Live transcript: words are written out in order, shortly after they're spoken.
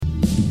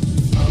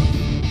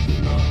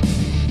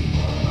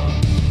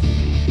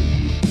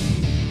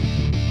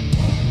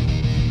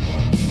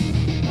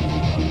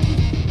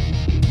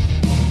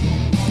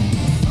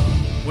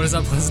What is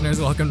up,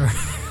 listeners? Welcome to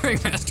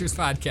Ringmasters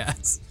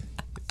Podcast,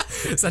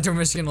 Central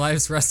Michigan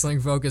Life's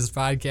wrestling-focused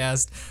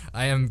podcast.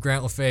 I am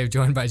Grant LaFave,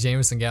 joined by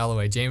Jameson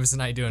Galloway. Jameson,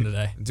 how you doing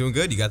today? Doing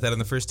good. You got that on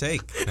the first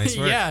take. Nice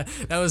work. Yeah,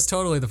 that was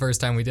totally the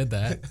first time we did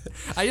that.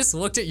 I just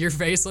looked at your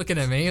face looking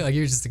at me like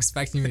you were just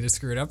expecting me to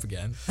screw it up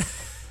again.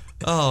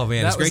 Oh,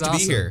 man. It's great to be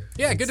here.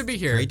 Yeah, good to be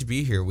here. Great to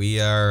be here. We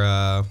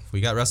got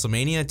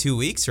WrestleMania 2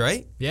 weeks,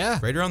 right? Yeah.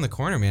 Right around the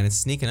corner, man. It's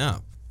sneaking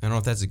up. I don't know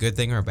if that's a good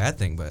thing or a bad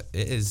thing, but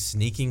it is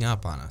sneaking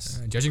up on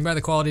us. Judging by the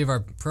quality of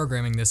our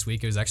programming this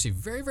week, it was actually a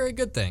very, very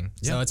good thing.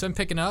 Yeah. So it's been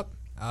picking up.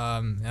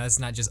 That's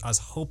not just us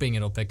hoping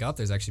it'll pick up.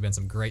 There's actually been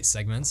some great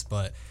segments,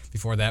 but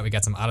before that, we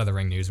got some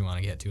out-of-the-ring news we want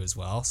to get to as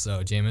well.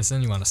 So,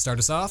 Jameson, you want to start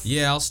us off?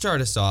 Yeah, I'll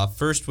start us off.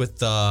 First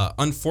with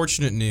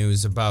unfortunate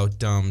news about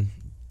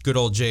good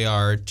old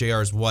JR.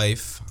 JR's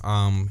wife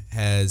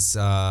has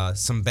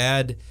some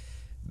bad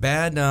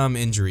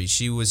injuries.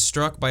 She was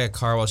struck by a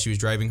car while she was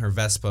driving her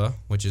Vespa,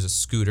 which is a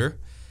scooter.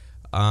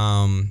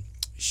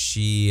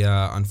 She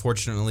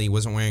unfortunately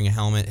wasn't wearing a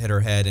helmet, hit her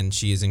head, and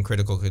she is in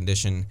critical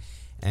condition.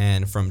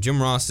 And from Jim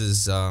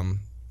Ross's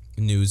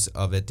news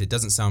of it, it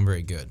doesn't sound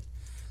very good.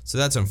 So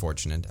that's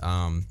unfortunate.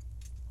 I'm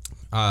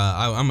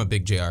a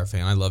big JR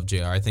fan. I love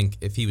JR. I think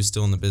if he was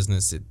still in the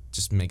business, it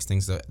just makes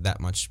things that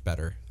much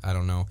better. I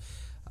don't know.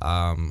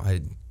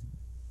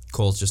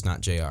 Cole's just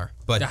not JR.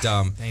 But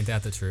ain't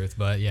that the truth?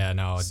 But yeah,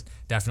 no,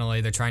 definitely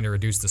they're trying to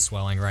reduce the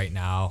swelling right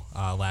now.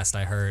 Last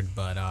I heard,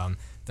 but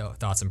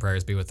thoughts and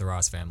prayers be with the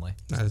Ross family.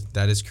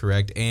 That is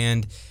correct.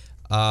 And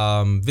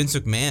Vince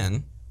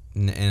McMahon,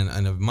 and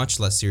on a much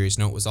less serious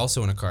note, was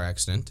also in a car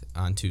accident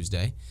on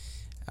Tuesday.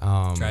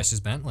 Trashed his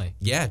Bentley.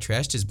 Yeah,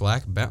 trashed his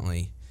black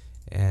Bentley.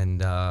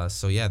 And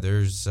so yeah,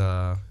 there's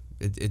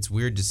it's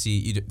weird to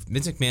see.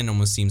 Vince McMahon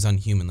almost seems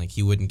unhuman, like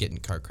he wouldn't get in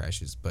car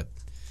crashes, but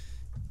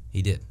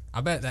he did. I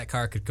bet that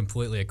car could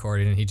completely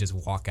accordion and he'd just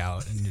walk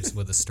out and just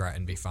with a strut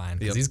and be fine.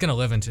 Because he's going to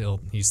live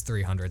until he's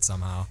 300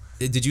 somehow.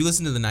 Did you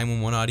listen to the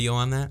 911 audio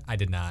on that? I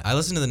did not. I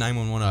listened to the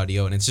 911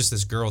 audio, and it's just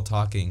this girl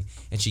talking,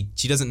 and she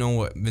doesn't know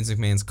what Vince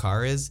McMahon's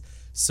car is.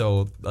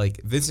 So,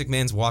 like, Vince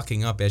McMahon's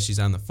walking up as she's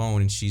on the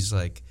phone, and she's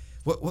like,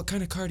 what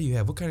kind of car do you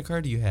have? What kind of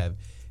car do you have?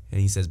 And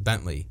he says,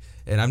 Bentley.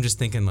 And I'm just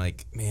thinking,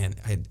 like, man,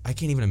 I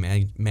can't even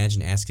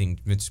imagine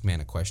asking Vince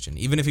McMahon a question.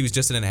 Even if he was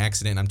just in an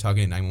accident and I'm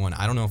talking to 911,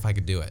 I don't know if I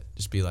could do it.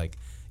 Just be like,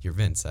 you're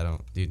Vince.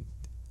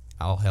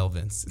 I'll hell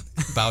Vince.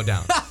 Bow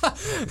down.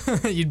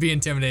 You'd be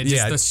intimidated.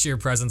 Yeah. Just the sheer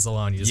presence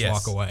alone. You just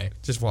walk away.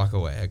 Just walk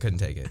away. I couldn't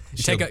take it.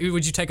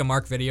 Would you take a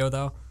Mark video,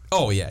 though?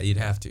 Oh, yeah. You'd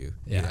have to.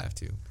 Yeah. You'd have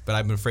to. But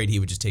I'm afraid he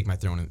would just take my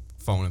phone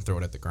and throw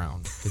it at the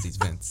ground because he's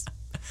Vince.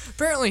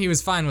 Apparently, he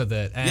was fine with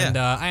it. And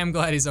I am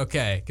glad he's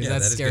okay because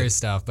that's scary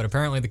stuff. But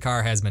apparently, the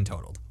car has been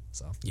totaled.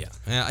 So yeah.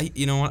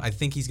 You know what? I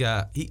think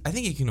I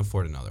think he can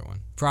afford another one.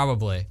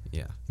 Probably.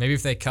 Yeah. Maybe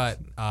if they cut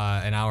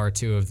an hour or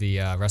two of the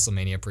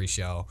WrestleMania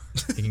pre-show,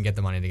 he can get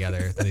the money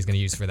together that he's going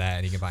to use for that,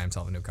 and he can buy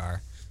himself a new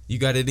car. You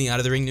got any out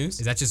of the ring news?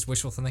 Is that just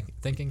wishful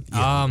thinking?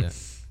 Yeah.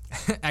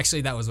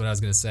 Actually, that was what I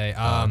was going to say.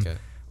 Okay.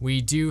 We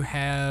do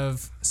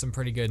have some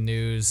pretty good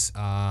news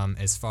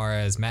as far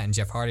as Matt and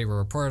Jeff Hardy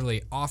were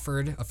reportedly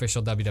offered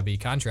official WWE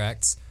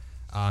contracts.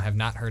 Have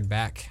not heard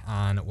back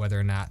on whether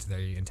or not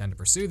they intend to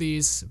pursue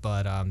these,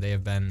 but they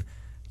have been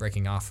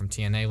breaking off from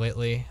TNA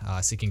lately,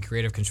 seeking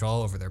creative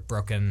control over their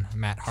broken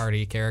Matt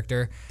Hardy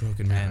character.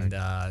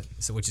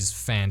 Which is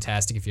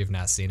fantastic if you have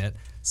not seen it.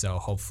 So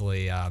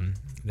hopefully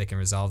they can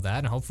resolve that,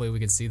 and hopefully we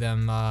can see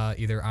them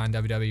either on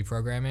WWE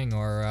programming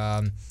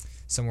or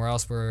somewhere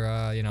else where,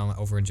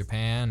 over in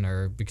Japan,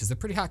 or because they're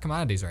pretty hot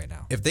commodities right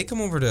now. If they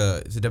come over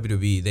to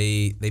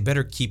WWE, they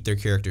better keep their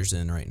characters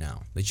in right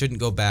now. They shouldn't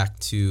go back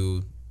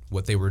to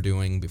what they were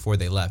doing before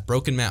they left.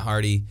 Broken Matt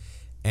Hardy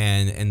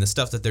and the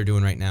stuff that they're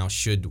doing right now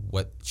should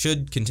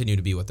continue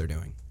to be what they're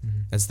doing. Mm-hmm.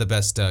 That's the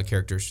best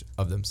characters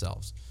of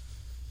themselves.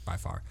 By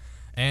far.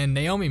 And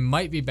Naomi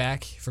might be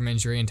back from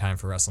injury in time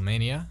for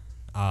WrestleMania.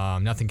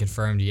 Nothing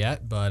confirmed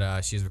yet,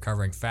 but she's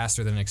recovering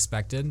faster than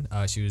expected.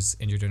 She was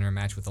injured in her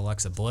match with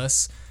Alexa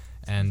Bliss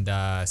and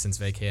since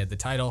vacated the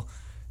title.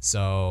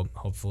 So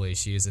hopefully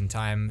she is in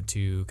time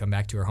to come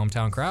back to her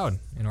hometown crowd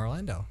in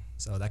Orlando.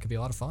 So that could be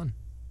a lot of fun.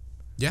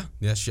 Yeah,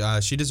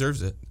 she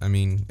deserves it. I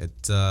mean,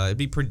 it'd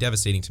be pretty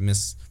devastating to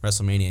miss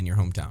WrestleMania in your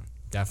hometown.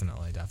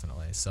 Definitely.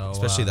 So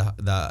especially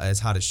the as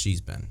hot as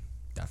she's been.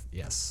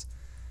 Yes.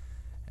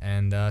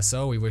 And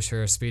so we wish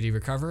her a speedy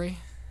recovery.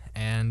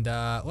 And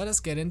let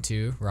us get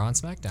into Raw and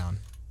SmackDown.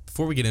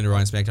 Before we get into Raw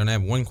and SmackDown, I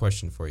have one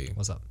question for you.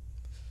 What's up?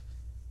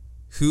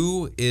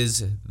 Who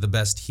is the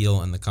best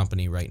heel in the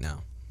company right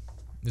now?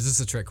 Is this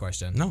a trick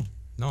question? No.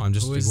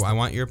 I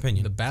want your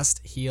opinion. The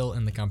best heel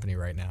in the company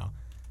right now.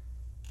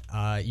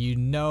 You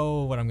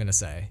know what I'm going to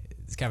say.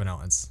 It's Kevin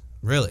Owens.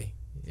 Really?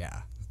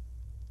 Yeah.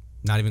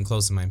 Not even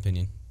close in my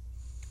opinion.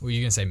 Were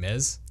you going to say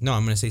Miz? No,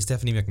 I'm going to say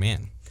Stephanie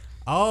McMahon.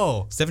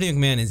 Oh. Stephanie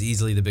McMahon is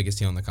easily the biggest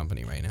heel in the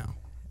company right now.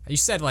 You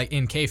said like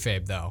in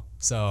kayfabe though,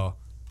 so.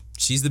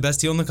 She's the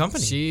best heel in the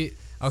company.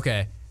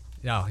 Okay.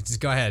 No, just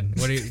go ahead.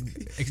 Can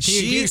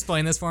you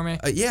explain this for me?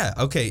 Yeah,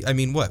 okay. I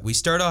mean, what? We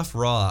start off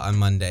Raw on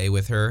Monday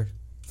with her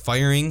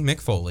firing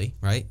Mick Foley,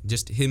 right?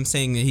 Just him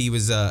saying that he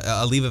was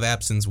a leave of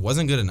absence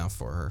wasn't good enough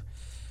for her.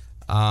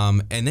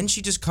 And then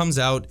she just comes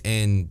out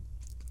and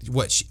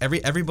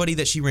everybody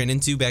that she ran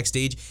into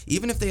backstage,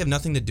 even if they have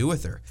nothing to do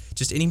with her,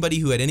 just anybody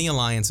who had any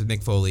alliance with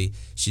Mick Foley,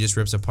 she just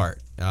rips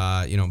apart.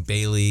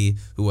 Bailey,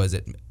 who was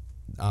it?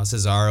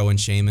 Cesaro and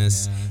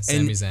Sheamus. Yeah,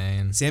 Sami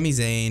Zayn. Sami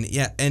Zayn,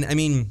 yeah. And I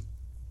mean,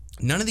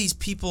 none of these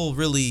people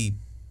really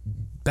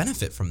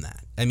benefit from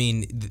that. I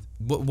mean,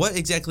 what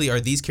exactly are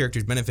these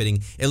characters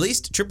benefiting? At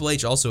least Triple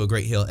H, also a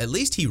great heel, at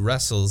least he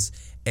wrestles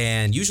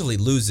and usually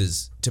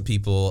loses to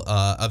people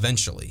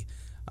eventually,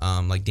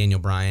 like Daniel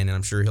Bryan, and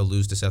I'm sure he'll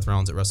lose to Seth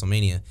Rollins at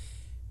WrestleMania.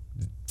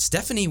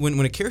 Stephanie, when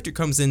a character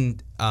comes in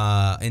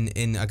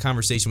a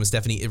conversation with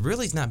Stephanie, it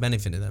really is not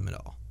benefiting them at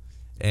all.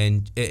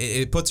 And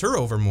it puts her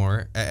over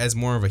more as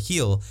more of a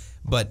heel.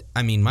 But,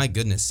 I mean, my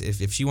goodness,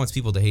 if she wants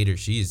people to hate her,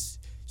 she's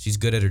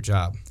good at her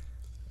job.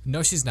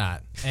 No, she's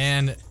not.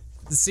 And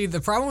see,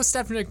 the problem with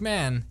Stephanie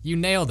McMahon, you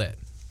nailed it.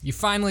 You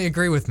finally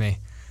agree with me,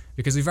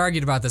 because we've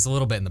argued about this a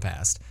little bit in the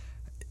past.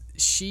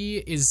 She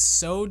is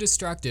so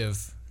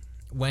destructive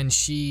when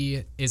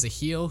she is a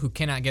heel who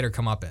cannot get her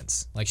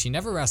comeuppance. Like, she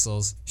never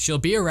wrestles. She'll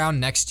be around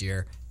next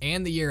year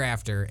and the year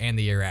after and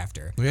the year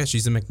after. Well, yeah,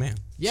 she's a McMahon.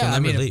 Yeah,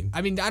 She'll never leave.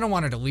 I mean, I don't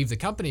want her to leave the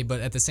company,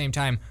 but at the same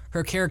time,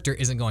 her character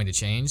isn't going to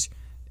change.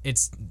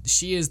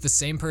 She is the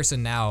same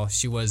person now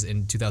she was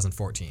in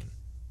 2014.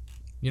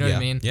 You know what I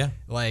mean? Yeah.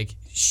 Like,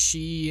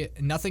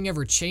 nothing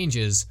ever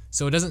changes,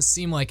 so it doesn't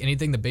seem like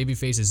anything the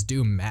babyfaces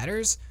do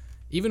matters.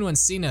 Even when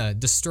Cena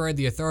destroyed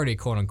the Authority,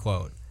 quote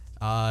unquote,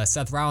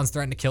 Seth Rollins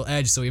threatened to kill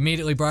Edge, so he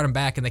immediately brought him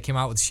back, and they came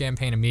out with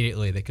champagne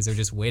immediately because they're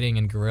just waiting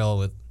in Gorilla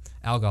with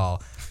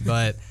alcohol.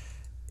 But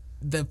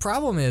the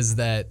problem is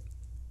that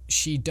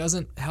she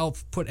doesn't help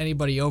put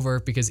anybody over,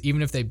 because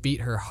even if they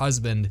beat her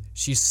husband,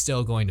 she's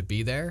still going to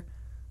be there.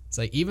 It's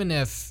like, even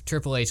if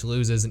Triple H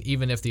loses and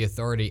even if the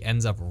Authority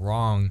ends up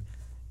wrong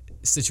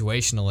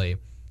situationally,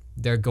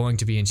 they're going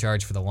to be in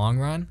charge for the long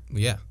run.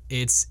 Yeah.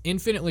 It's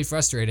infinitely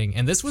frustrating,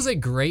 and this was a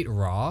great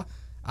Raw.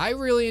 I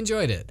really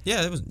enjoyed it.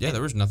 Yeah,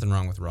 there was nothing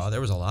wrong with Raw.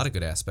 There was a lot of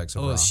good aspects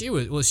of Raw.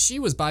 She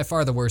was by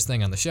far the worst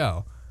thing on the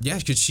show. Yeah,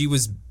 because she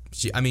was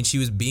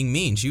being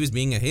mean. She was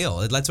being a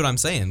heel. That's what I'm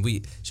saying.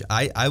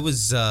 I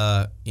was,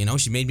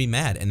 she made me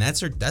mad, and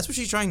that's what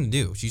she's trying to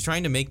do. She's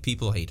trying to make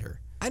people hate her.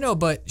 I know,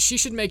 but she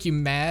should make you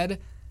mad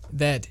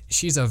that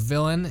she's a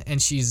villain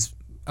and she's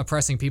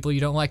oppressing people you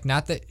don't like,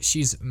 not that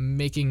she's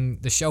making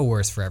the show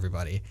worse for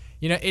everybody.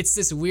 It's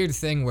this weird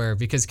thing where,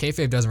 because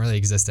kayfabe doesn't really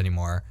exist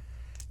anymore,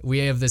 we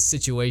have this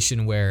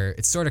situation where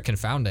it's sort of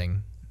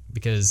confounding,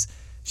 because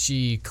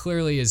she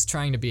clearly is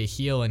trying to be a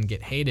heel and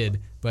get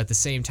hated, but at the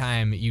same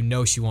time,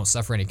 she won't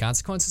suffer any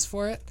consequences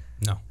for it.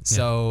 No.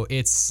 So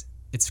it's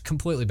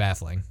completely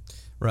baffling.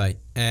 Right.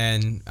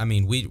 And I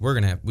mean, we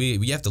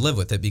have to live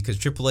with it, because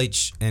Triple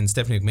H and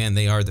Stephanie McMahon,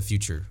 they are the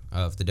future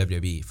of the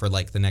WWE for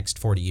like the next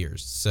 40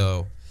 years.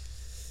 So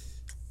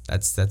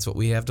that's what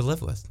we have to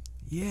live with.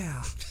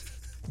 Yeah.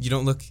 You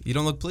don't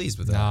look pleased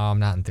with that. No, I'm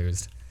not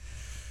enthused.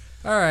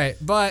 All right,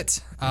 but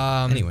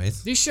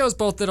anyways, these shows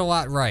both did a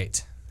lot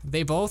right.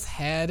 They both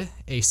had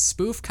a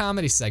spoof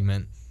comedy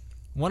segment,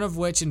 one of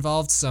which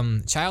involved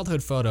some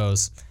childhood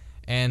photos,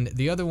 and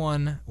the other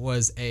one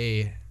was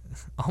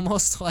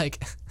almost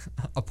like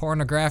a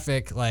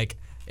pornographic, like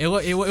it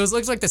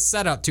looks like the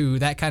setup to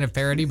that kind of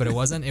parody, but it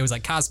wasn't. It was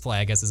like cosplay,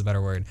 I guess is a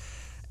better word.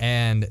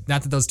 And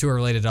not that those two are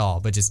related at all,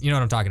 but just, you know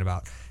what I'm talking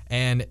about.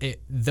 And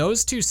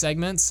those two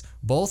segments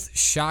both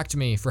shocked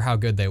me for how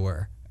good they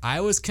were.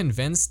 I was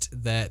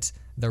convinced that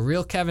the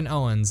real Kevin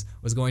Owens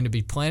was going to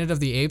be Planet of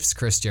the Apes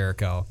Chris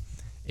Jericho.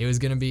 It was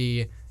going to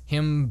be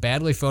him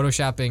badly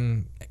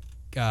photoshopping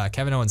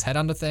Kevin Owens' head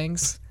onto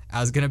things. I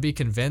was going to be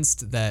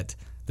convinced that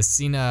the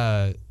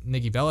Cena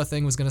Nikki Bella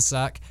thing was going to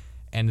suck.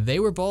 And they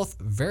were both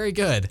very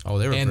good. Oh,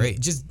 they were great.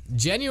 Just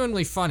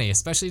genuinely funny,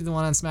 especially the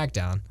one on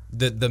SmackDown.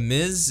 The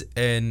Miz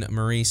and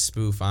Maurice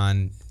spoof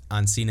on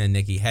Cena and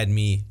Nikki had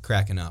me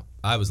cracking up.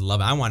 I was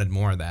loving. I wanted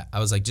more of that. I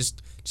was like,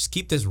 just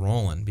keep this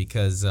rolling,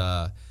 because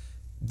the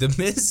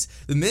Miz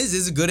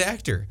is a good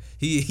actor.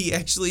 He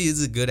actually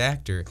is a good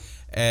actor,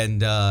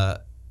 and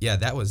that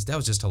was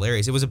just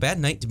hilarious. It was a bad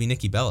night to be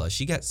Nikki Bella.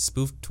 She got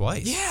spoofed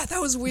twice. Yeah, that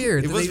was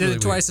weird. They did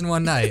it twice in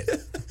one night.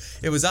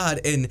 It was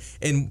odd, and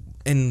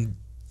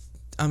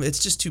it's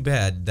just too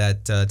bad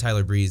that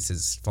Tyler Breeze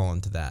has fallen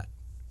to that.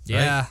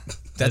 Yeah, right?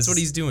 That's what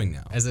he's doing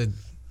now.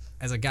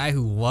 As a guy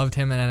who loved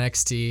him in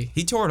NXT,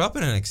 he tore it up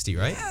in NXT,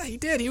 right? Yeah, he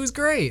did. He was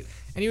great,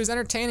 and he was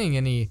entertaining,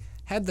 and he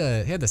had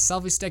the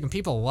selfie stick, and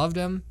people loved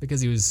him because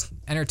he was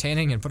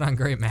entertaining and put on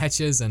great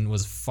matches and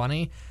was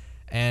funny.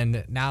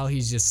 And now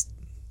he's just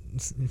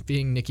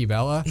being Nikki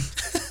Bella.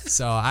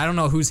 So I don't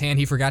know whose hand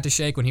he forgot to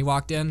shake when he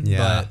walked in. Yeah.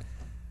 But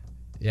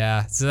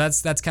yeah, so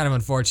that's kind of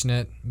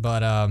unfortunate.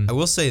 But I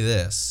will say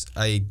this: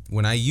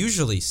 when I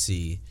usually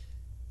see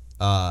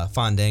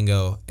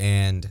Fandango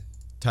and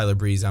Tyler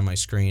Breeze on my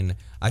screen,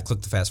 I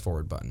click the fast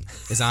forward button.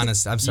 It's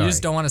honest. I'm sorry. You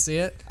just don't want to see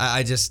it?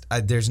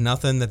 There's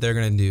nothing that they're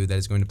going to do that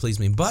is going to please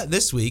me. But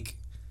this week,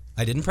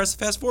 I didn't press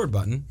the fast forward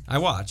button. I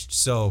watched.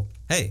 So,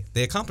 hey,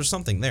 they accomplished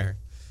something there.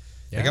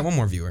 Yeah. I got one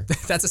more viewer.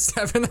 That's a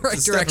step in the right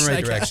It's a direction. step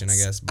in the right direction, I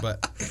guess.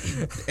 But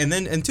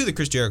and to the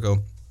Chris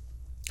Jericho,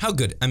 how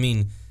good? I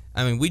mean,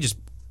 we just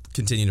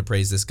continue to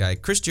praise this guy.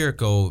 Chris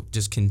Jericho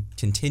just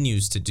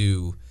continues to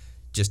do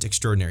just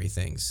extraordinary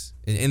things.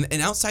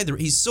 And outside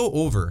he's so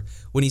over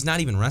when he's not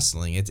even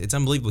wrestling. It's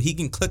unbelievable. He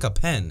can click a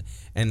pen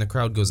and the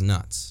crowd goes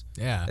nuts.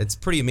 Yeah. It's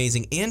pretty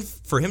amazing. And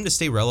for him to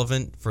stay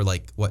relevant for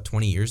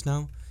 20 years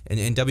now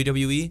in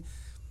WWE,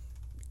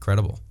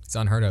 incredible. It's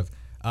unheard of.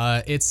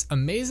 It's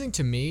amazing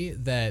to me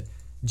that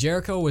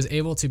Jericho was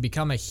able to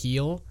become a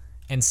heel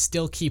and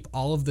still keep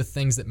all of the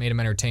things that made him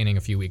entertaining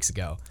a few weeks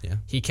ago. Yeah.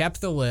 He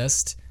kept the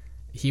list.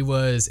 He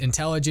was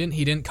intelligent.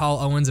 He didn't call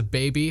Owens a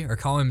baby or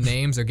call him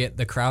names or get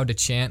the crowd to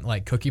chant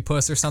like Cookie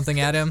Puss or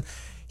something at him.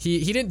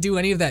 He didn't do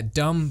any of that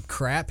dumb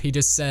crap. He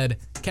just said,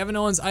 Kevin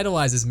Owens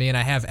idolizes me and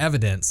I have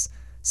evidence.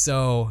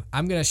 So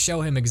I'm going to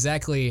show him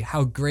exactly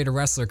how great a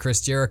wrestler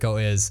Chris Jericho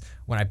is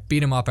when I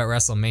beat him up at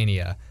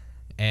WrestleMania.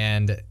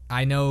 And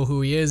I know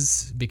who he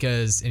is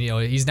because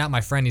he's not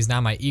my friend, he's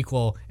not my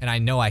equal, and I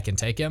know I can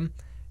take him.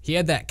 He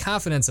had that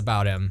confidence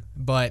about him,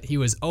 but he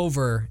was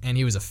over and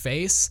he was a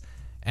face.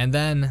 And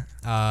then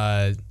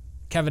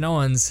Kevin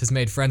Owens has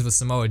made friends with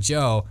Samoa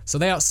Joe, so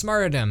they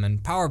outsmarted him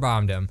and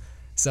powerbombed him.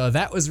 So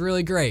that was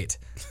really great.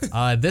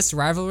 This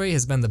rivalry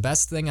has been the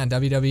best thing on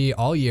WWE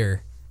all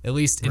year, at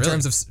least in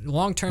terms of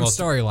long-term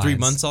storylines. 3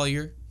 months all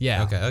year?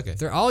 Yeah. Okay.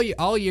 They're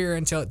all year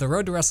until the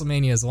road to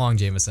WrestleMania is long,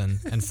 Jameson,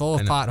 and full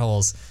of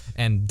potholes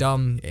and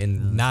dumb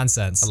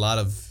nonsense. A lot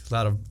of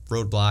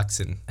roadblocks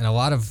and a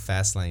lot of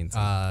fast lanes.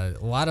 A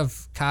lot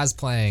of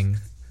cosplaying.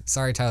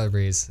 Sorry, Tyler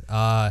Breeze.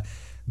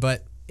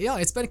 But yeah,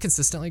 it's been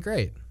consistently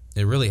great.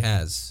 It really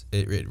has.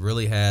 It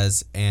really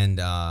has. And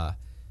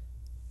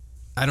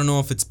I don't know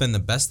if it's been the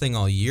best thing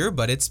all year,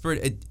 but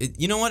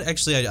you know what?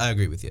 Actually, I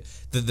agree with you.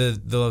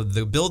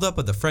 The build up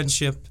of the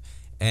friendship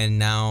and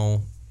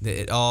now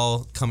it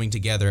all coming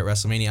together at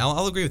WrestleMania,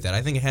 I'll agree with that.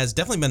 I think it has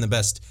definitely been the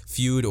best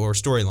feud or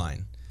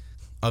storyline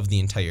of the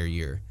entire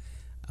year.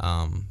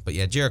 But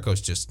yeah,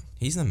 Jericho's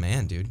he's the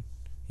man, dude.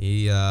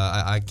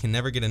 I can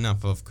never get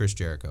enough of Chris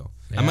Jericho.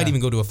 Yeah. I might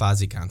even go to a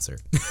Fozzy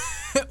concert.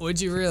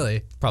 Would you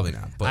really? Probably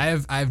not.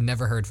 But I've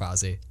never heard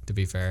Fozzy, to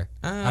be fair.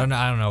 I don't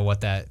know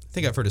what that. I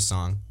think I've heard a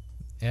song.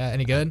 Yeah,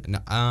 any good?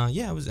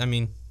 Yeah, it was. I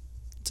mean,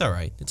 it's all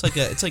right. It's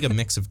like a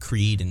mix of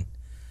Creed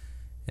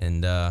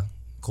and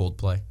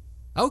Coldplay.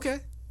 Okay.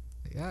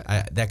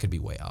 Yeah. That could be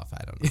way off.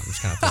 I don't know. I'm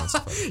just kind of throwing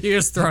stuff out. You're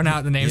just throwing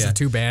out the names of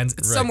two bands.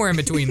 It's somewhere in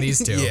between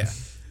these two.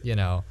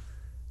 Yeah.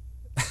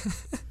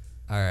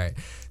 All right.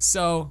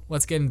 So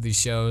let's get into these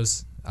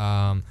shows.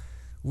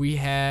 We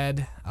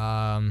had,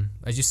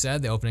 as you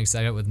said, the opening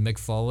segment with Mick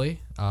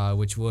Foley,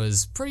 which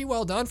was pretty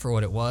well done for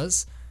what it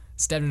was.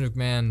 Stephanie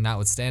McMahon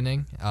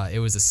notwithstanding, it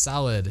was a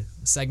solid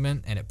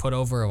segment, and it put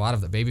over a lot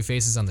of the baby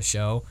faces on the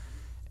show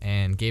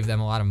and gave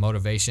them a lot of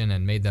motivation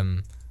and made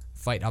them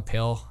fight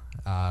uphill.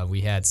 We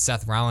had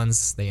Seth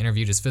Rollins. They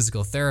interviewed his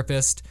physical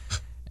therapist,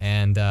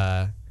 and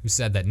who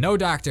said that no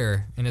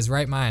doctor in his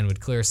right mind would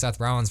clear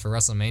Seth Rollins for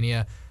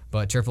WrestleMania,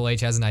 but Triple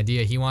H has an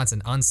idea. He wants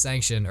an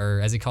unsanctioned,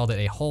 or as he called it,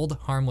 a hold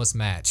harmless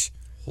match.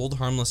 Hold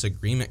harmless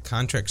agreement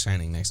contract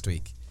signing next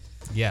week.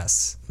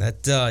 Yes.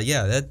 At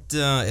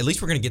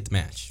least we're going to get the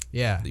match.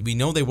 Yeah. We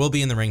know they will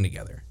be in the ring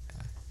together.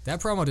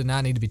 That promo did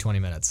not need to be 20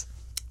 minutes.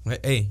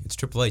 Hey, it's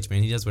Triple H,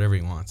 man. He does whatever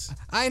he wants.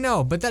 I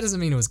know, but that doesn't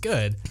mean it was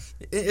good.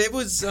 It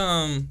was.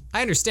 I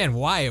understand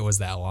why it was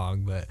that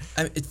long, but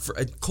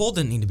Cole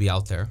didn't need to be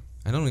out there.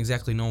 I don't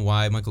exactly know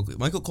why.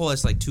 Michael Cole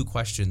has like 2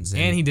 questions,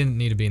 and he didn't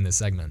need to be in this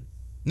segment.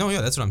 No,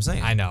 yeah, that's what I'm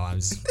saying. I know. I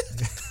was.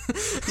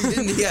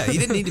 He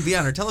didn't need to be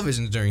on our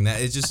television during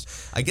that. It's just,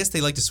 I guess they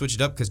like to switch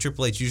it up because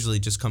Triple H usually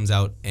just comes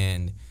out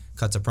and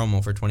cuts a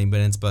promo for 20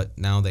 minutes, but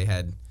now they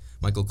had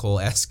Michael Cole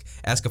ask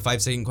a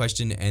 5-second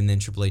question, and then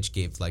Triple H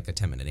gave like a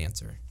 10-minute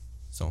answer.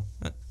 So,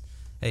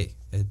 hey,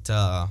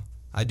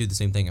 I'd do the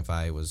same thing if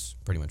I was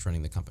pretty much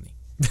running the company.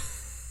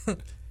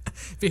 It'd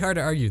be hard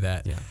to argue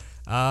that.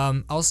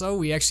 Yeah. Also,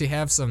 we actually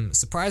have some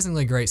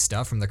surprisingly great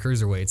stuff from the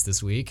cruiserweights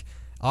this week.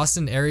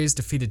 Austin Aries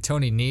defeated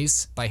Tony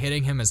Nese by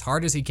hitting him as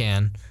hard as he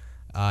can.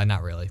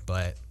 Not really,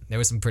 but there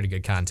was some pretty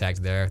good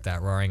contact there,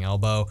 that roaring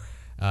elbow.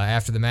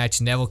 After the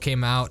match, Neville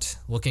came out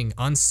looking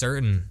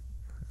uncertain.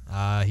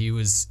 He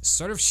was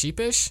sort of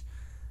sheepish,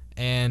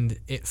 and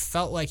it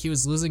felt like he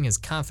was losing his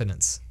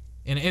confidence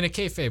in a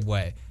kayfabe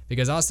way,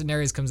 because Austin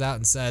Aries comes out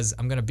and says,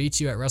 I'm going to beat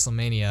you at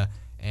WrestleMania,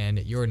 and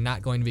you're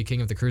not going to be king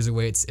of the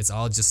cruiserweights. It's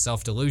all just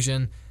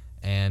self-delusion,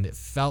 and it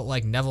felt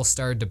like Neville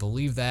started to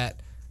believe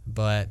that.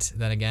 But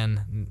then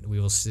again, we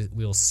will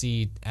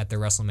see at the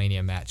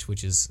WrestleMania match,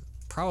 which is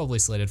probably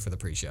slated for the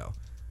pre-show.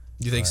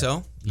 You think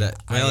so? Yeah,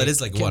 it is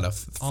like what, a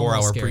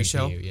 4-hour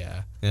pre-show?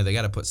 Yeah. Yeah, they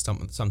got to put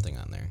something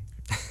on there.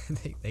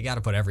 they got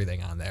to put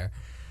everything on there.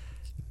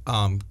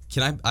 Can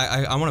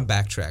I want to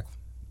backtrack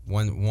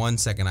one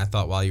second. I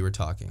thought while you were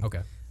talking.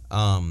 Okay.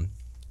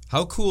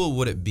 How cool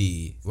would it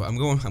be? Well, I'm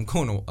going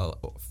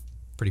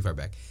pretty far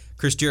back.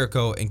 Chris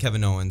Jericho and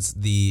Kevin Owens,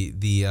 the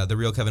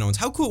real Kevin Owens.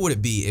 How cool would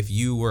it be if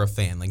you were a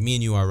fan, like me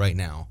and you are right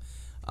now,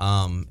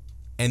 and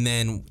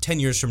then 10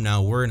 years from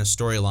now, we're in a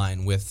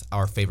storyline with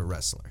our favorite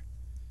wrestler?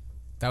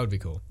 That would be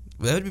cool.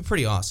 That would be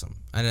pretty awesome.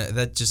 And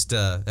that just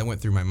that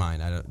went through my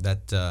mind.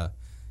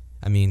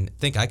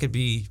 Think I could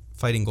be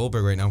fighting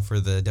Goldberg right now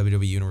for the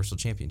WWE Universal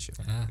Championship.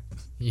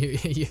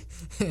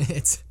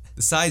 It's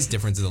the size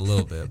difference is a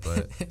little bit,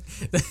 but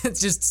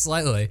it's just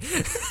slightly.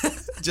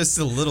 Just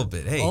a little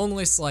bit. Hey,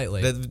 only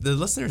slightly. The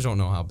listeners don't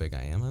know how big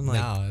I am. I'm like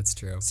no, that's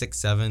true.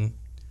 6'7",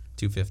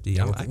 250.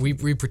 Yeah,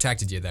 we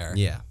protected you there.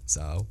 Yeah.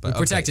 So we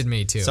protected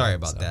me too. Sorry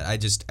about that.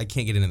 I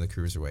can't get into the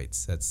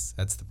cruiserweights.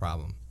 That's the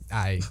problem.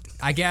 I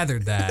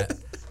gathered that,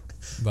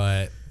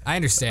 but I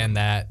understand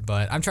that.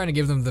 But I'm trying to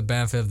give them the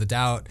benefit of the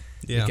doubt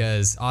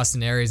because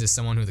Austin Aries is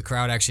someone who the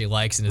crowd actually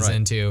likes and is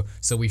into.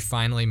 So we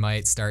finally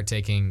might start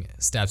taking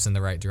steps in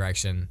the right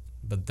direction.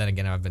 But then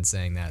again, I've been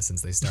saying that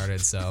since they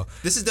started. So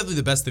this is definitely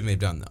the best thing they've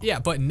done, though. Yeah,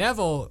 but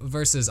Neville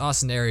versus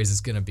Austin Aries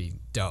is going to be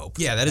dope.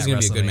 Yeah, that is going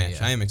to be a good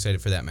match. I am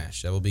excited for that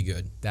match. That will be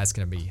good. That's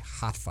going to be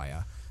hot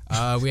fire.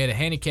 We had a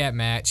handicap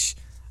match.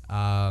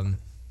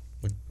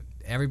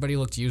 Everybody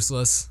looked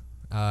useless.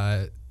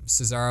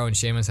 Cesaro and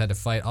Sheamus had to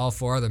fight all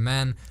four other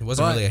men. It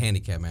wasn't really a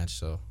handicap match,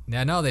 so.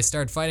 Yeah, no, they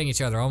started fighting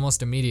each other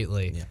almost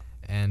immediately. Yeah.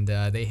 And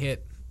they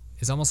hit,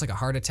 it's almost like a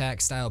heart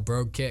attack style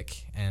brogue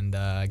kick, and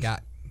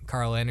got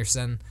Carl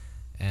Anderson.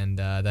 And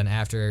then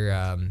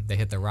after, they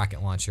hit the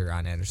rocket launcher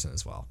on Anderson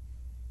as well.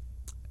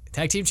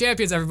 Tag team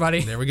champions,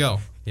 everybody. There we go.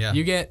 Yeah.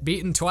 You get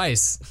beaten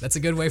twice. That's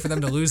a good way for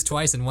them to lose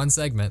twice in one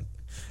segment.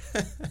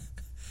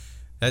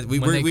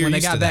 When they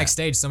got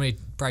backstage, somebody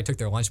probably took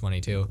their lunch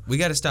money too. We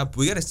gotta stop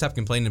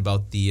complaining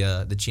about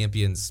the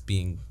champions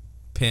being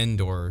pinned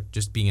or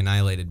just being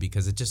annihilated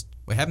because it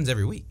happens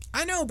every week.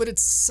 I know, but it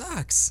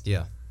sucks.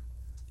 Yeah.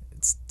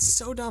 It's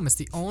so dumb. It's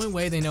the only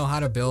way they know how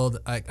to build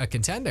a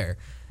contender.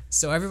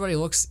 So everybody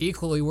looks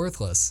equally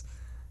worthless.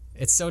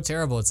 It's so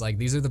terrible. It's like,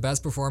 these are the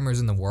best performers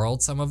in the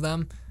world, some of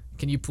them.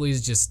 Can you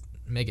please just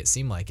make it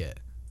seem like it?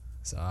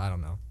 So I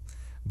don't know.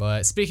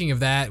 But speaking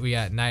of that, we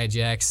got Nia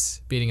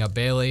Jax beating up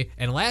Bayley.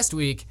 And last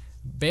week,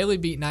 Bayley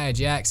beat Nia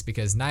Jax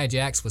because Nia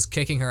Jax was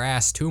kicking her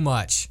ass too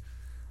much.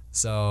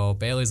 So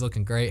Bayley's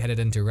looking great headed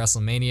into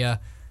WrestleMania.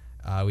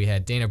 We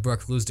had Dana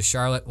Brooke lose to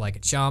Charlotte like a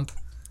chump.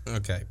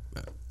 Okay.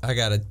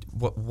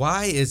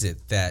 Why is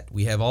it that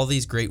we have all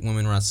these great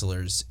women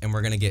wrestlers and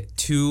we're going to get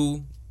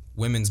 2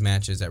 women's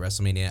matches at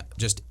WrestleMania?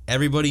 Just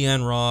everybody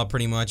on Raw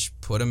pretty much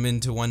put them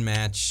into one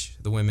match,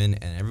 the women,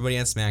 and everybody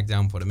on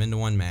SmackDown put them into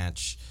one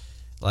match.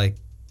 Like,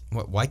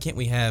 why can't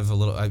we have a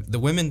little... the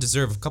women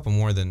deserve a couple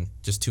more than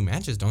just 2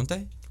 matches, don't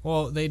they?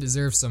 Well, they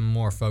deserve some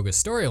more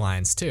focused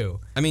storylines, too.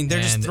 I mean,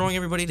 they're just throwing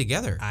everybody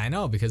together. I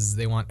know, because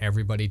they want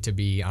everybody to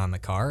be on the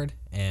card,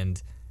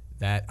 and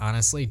that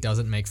honestly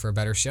doesn't make for a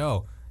better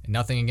show.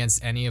 Nothing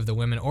against any of the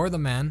women or the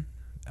men,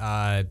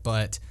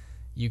 but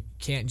you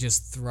can't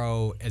just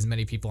throw as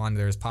many people on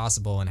there as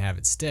possible and have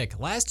it stick.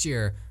 Last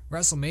year,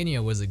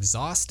 WrestleMania was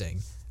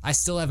exhausting. I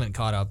still haven't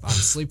caught up on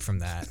sleep from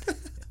that.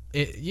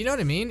 You know what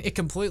I mean? It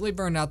completely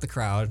burned out the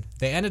crowd.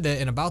 They ended it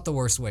in about the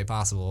worst way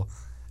possible.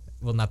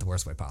 Well, not the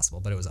worst way possible,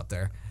 but it was up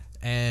there.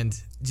 And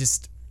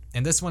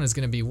this one is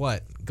going to be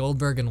what?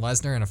 Goldberg and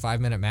Lesnar in a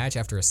 5-minute match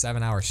after a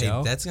 7-hour show?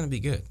 Hey, that's going to be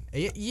good.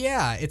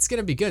 Yeah, it's going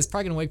to be good. It's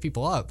probably going to wake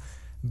people up.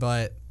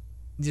 But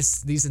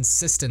just these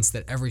insistence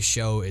that every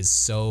show is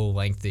so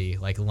lengthy,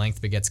 like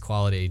length begets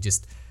quality,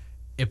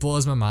 it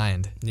blows my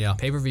mind. Yeah.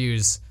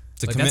 Pay-per-views.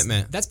 It's a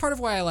commitment. That's part of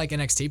why I like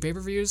NXT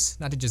pay-per-views,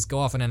 not to just go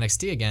off on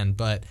NXT again,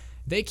 but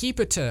they keep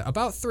it to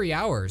about 3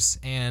 hours,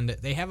 and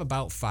they have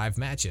about 5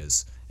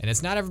 matches. And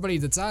it's not everybody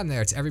that's on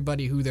there, it's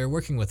everybody who they're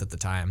working with at the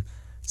time.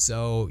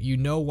 So you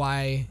know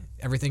why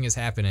everything is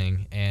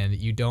happening, and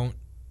you don't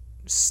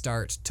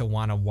start to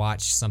want to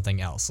watch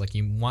something else. Like,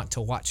 you want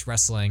to watch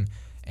wrestling,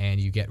 and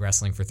you get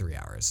wrestling for 3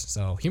 hours.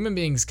 So human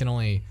beings can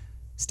only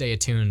stay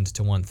attuned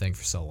to one thing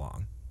for so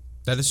long.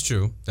 That is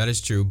true.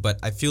 But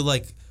I feel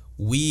like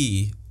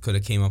we could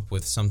have came up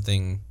with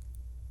something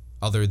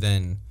other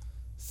than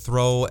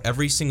throw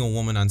every single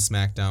woman on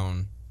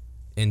SmackDown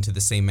into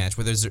the same match.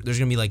 Where there's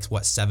gonna be like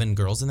 7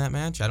 girls in that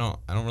match. I don't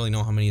really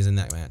know how many is in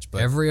that match.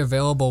 But every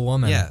available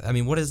woman. Yeah, I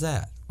mean, what is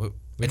that? We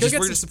could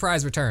get some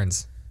surprise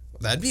returns.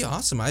 That'd be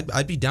awesome.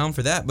 I'd be down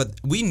for that. But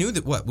we knew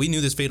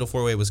this Fatal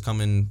 4-Way was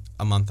coming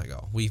a month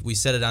ago. We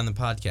said it on the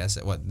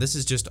podcast that this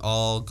is just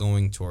all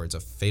going towards a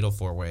Fatal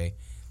 4-Way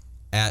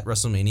at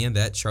WrestleMania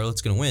that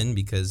Charlotte's gonna win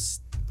because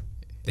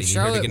they need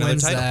her to get another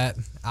title. That,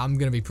 I'm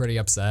gonna be pretty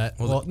upset.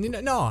 Well,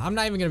 no, I'm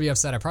not even gonna be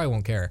upset. I probably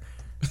won't care.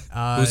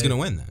 Who's gonna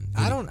win then?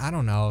 I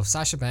don't know.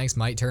 Sasha Banks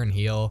might turn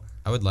heel.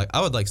 I would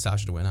like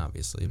Sasha to win,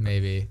 obviously.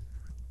 Maybe.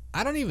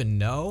 I don't even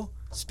know.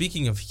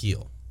 Speaking of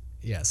heel,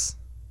 yes.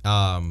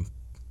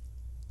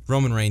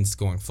 Roman Reigns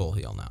going full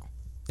heel now.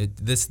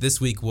 This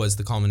week was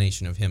the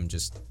culmination of him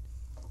just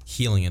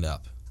healing it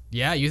up.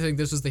 Yeah, you think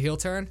this was the heel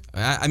turn?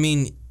 I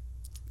mean,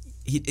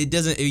 he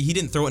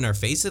didn't throw it in our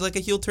face like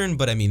a heel turn,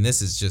 but I mean,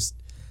 this is just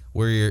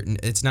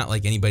it's not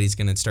like anybody's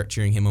gonna start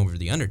cheering him over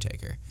the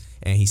Undertaker,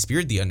 and he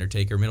speared the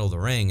Undertaker middle of the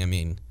ring. I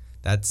mean,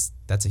 that's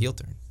a heel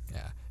turn.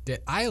 Yeah,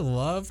 I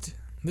loved.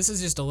 This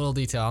is just a little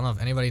detail. I don't know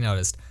if anybody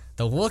noticed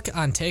the look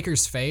on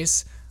Taker's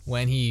face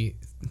when he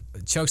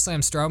chokeslammed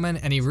Strowman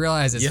and he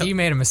realizes he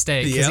made a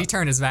mistake because he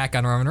turned his back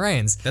on Roman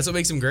Reigns. That's what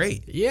makes him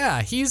great.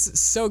 Yeah, he's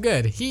so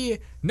good.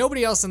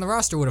 Nobody else in the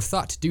roster would have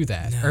thought to do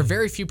that, or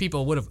very few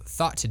people would have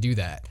thought to do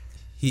that.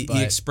 He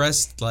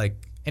expressed like,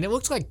 and it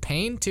looked like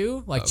pain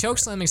too. Like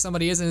chokeslamming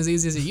somebody isn't as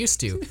easy as it used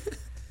to.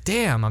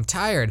 Damn, I'm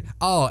tired.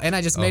 Oh, and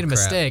I just made a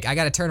mistake. I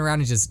got to turn around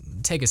and just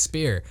take a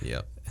spear.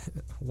 Yep.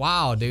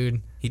 Wow,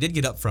 dude. He did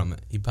get up from it.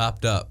 He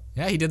popped up.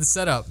 Yeah, he did the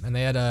setup, and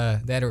they had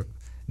a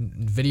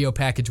video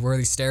package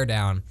worthy stare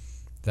down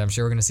that I'm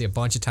sure we're gonna see a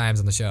bunch of times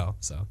on the show.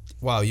 So.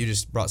 Wow, you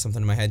just brought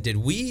something to my head.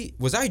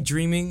 Was I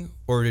dreaming,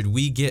 or did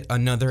we get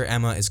another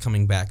Emma is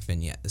coming back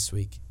vignette this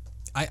week?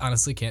 I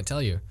honestly can't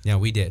tell you. Yeah,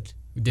 we did.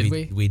 Did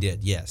we? We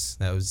did. Yes,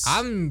 that was.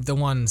 I'm the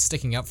one not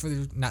sticking up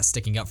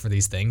for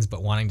these things,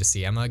 but wanting to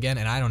see Emma again,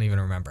 and I don't even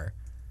remember.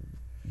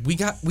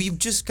 We've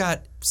just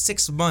got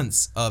 6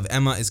 months of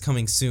Emma is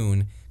coming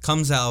soon.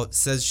 Comes out,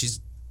 says she's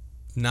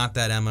not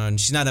that Emma,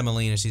 and she's not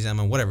Emmalina, she's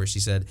Emma, whatever she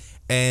said.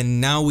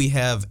 And now we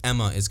have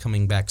Emma is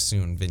coming back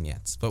soon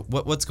vignettes. But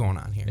what's going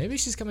on here? Maybe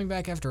she's coming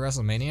back after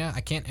WrestleMania.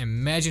 I can't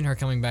imagine her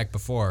coming back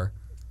before.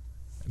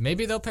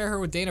 Maybe they'll pair her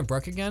with Dana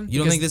Brooke again. You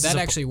don't think this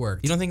actually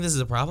worked? You don't think this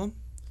is a problem?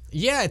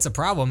 Yeah, it's a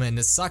problem, and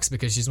it sucks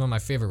because she's one of my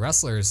favorite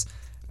wrestlers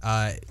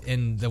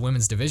in the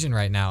women's division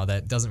right now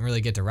that doesn't really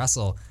get to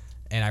wrestle.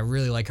 And I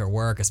really like her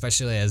work,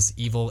 especially as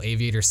evil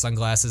aviator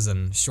sunglasses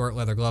and short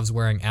leather gloves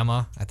wearing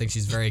Emma. I think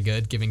she's very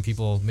good, giving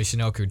people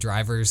Michinoku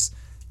drivers,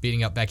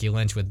 beating up Becky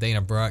Lynch with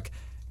Dana Brooke.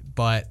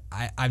 But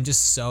I'm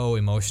just so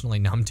emotionally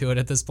numb to it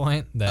at this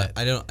point that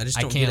I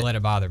can't let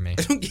it bother me.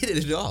 I don't get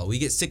it at all. We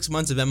get 6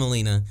 months of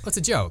Emmalina. What's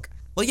a joke?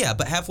 Well, yeah,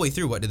 but halfway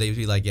through, what did they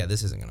be like? Yeah,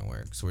 this isn't going to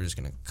work, so we're just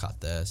going to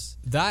cut this.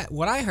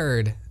 What I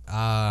heard,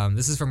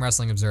 this is from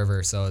Wrestling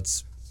Observer, so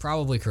it's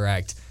probably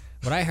correct.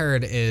 What I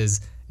heard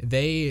is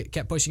they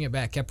kept pushing it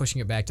back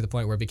to the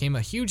point where it became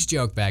a huge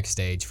joke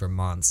backstage for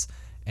months.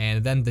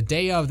 And then the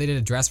day of, they did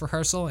a dress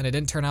rehearsal, and it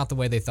didn't turn out the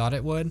way they thought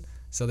it would.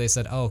 So they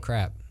said, oh,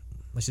 crap,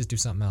 let's just do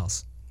something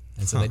else.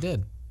 And so they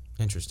did.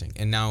 Interesting.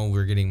 And now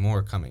we're getting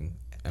more coming.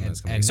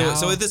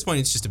 So at this point,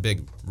 it's just a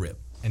big rip.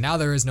 And now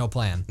there is no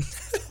plan.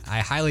 I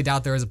highly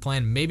doubt there is a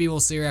plan. Maybe we'll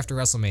see her after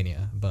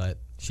WrestleMania, but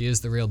she is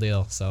the real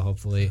deal. So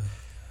hopefully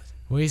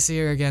we see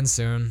her again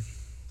soon.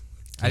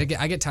 I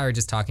get tired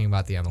just talking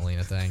about the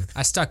Emmalina thing.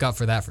 I stuck up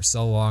for that for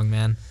so long,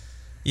 man.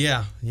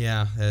 Yeah,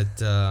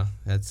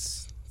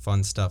 that's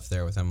fun stuff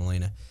there with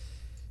Emmalina.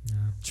 Yeah.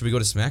 Should we go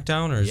to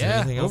SmackDown, or is there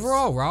anything else?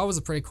 Overall, Raw was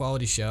a pretty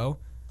quality show.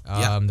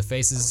 The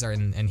faces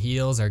and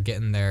heels are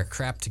getting their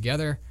crap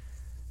together.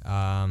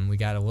 We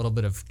got a little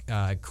bit of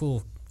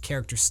cool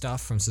character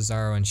stuff from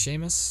Cesaro and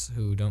Sheamus,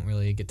 who don't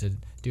really get to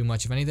do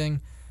much of anything.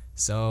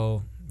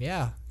 So,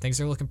 yeah, things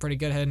are looking pretty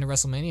good heading to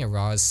WrestleMania.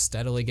 Raw is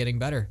steadily getting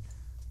better,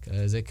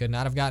 because it could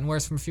not have gotten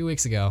worse from a few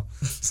weeks ago.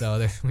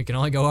 So we can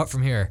only go up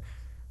from here.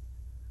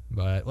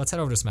 But let's head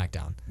over to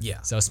SmackDown.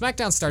 Yeah. So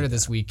SmackDown started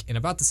this week in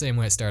about the same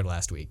way it started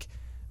last week,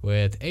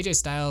 with AJ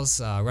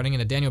Styles running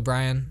into Daniel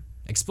Bryan,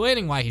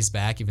 explaining why he's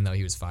back, even though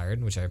he was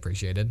fired, which I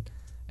appreciated.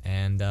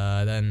 And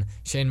then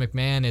Shane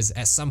McMahon is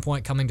at some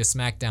point coming to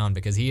SmackDown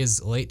because he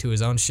is late to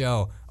his own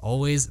show,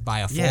 always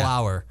by a full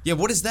hour. Yeah,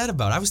 what is that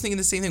about? I was thinking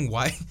the same thing.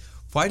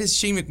 Why does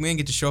Shane McMahon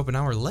get to show up an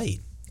hour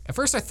late? At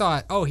first I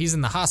thought, oh, he's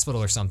in the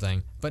hospital or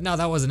something. But no,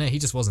 that wasn't it. He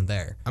just wasn't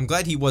there. I'm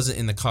glad he wasn't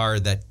in the car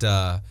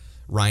that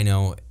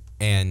Rhino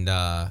and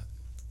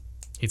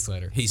Heath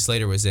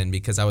Slater was in,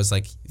 because I was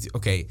like,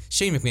 okay,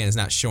 Shane McMahon is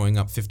not showing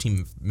up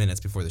 15 minutes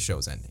before the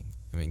show's ending.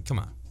 I mean, come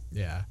on.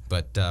 Yeah.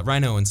 But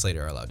Rhino and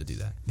Slater are allowed to do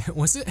that.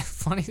 Was it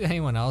funny to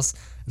anyone else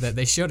that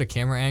they showed a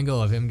camera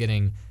angle of him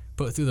getting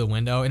put through the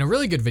window in a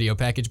really good video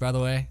package, by the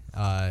way?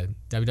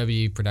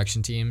 WWE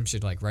production team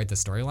should write the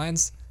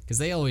storylines, because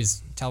they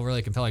always tell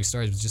really compelling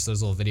stories with just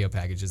those little video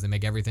packages. They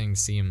make everything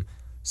seem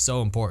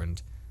so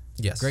important.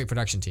 Yes. Great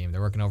production team.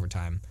 They're working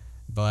overtime.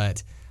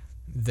 But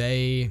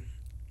they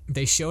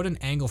showed an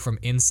angle from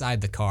inside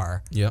the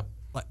car. Yep.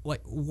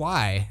 Like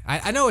why?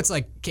 I know it's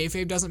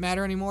kayfabe doesn't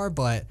matter anymore,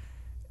 but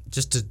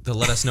just to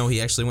let us know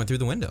he actually went through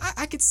the window.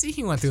 I could see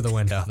he went through the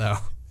window, though.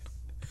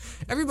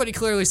 Everybody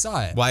clearly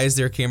saw it. Why is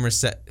there a camera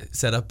set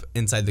up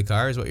inside the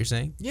car, is what you're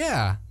saying?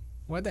 Yeah.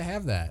 Why'd they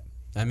have that?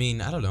 I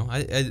mean, I don't know.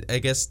 I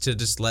guess to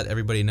just let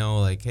everybody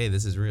know, hey,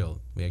 this is real.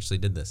 We actually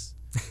did this.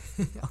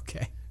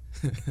 Okay.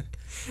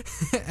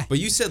 But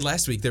you said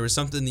last week there was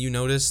something that you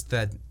noticed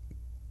that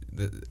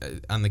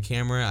on the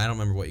camera, I don't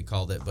remember what you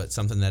called it, but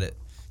something that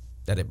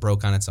it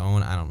broke on its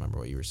own. I don't remember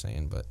what you were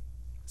saying, but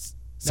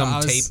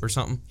tape or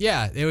something.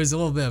 Yeah, it was a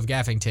little bit of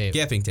gaffing tape.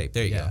 Gaffing tape.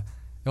 There you go.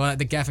 Well,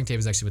 the gaffing tape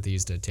is actually what they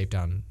used to tape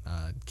down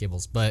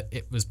cables, but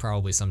it was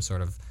probably some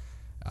sort of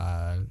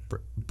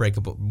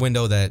breakable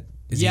window that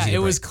is easy to it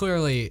was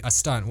clearly a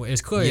stunt. It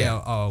was clearly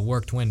a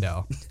worked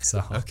window.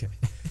 So okay,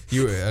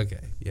 you were okay.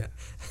 Yeah.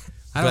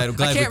 I glad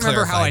can't we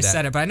remember how I clarified that.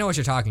 said it, but I know what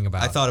you're talking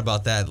about. I thought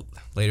about that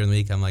later in the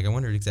week. I'm like, I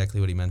wondered exactly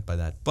what he meant by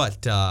that.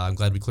 But I'm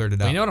glad we cleared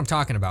it up. You know what I'm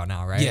talking about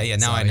now, right? Yeah,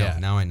 now I know.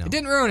 Now I know. It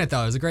didn't ruin it,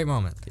 though. It was a great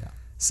moment. Yeah.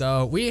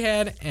 So we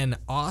had an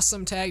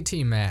awesome tag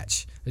team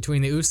match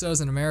between the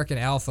Usos and American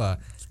Alpha.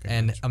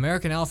 And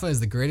American Alpha is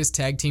the greatest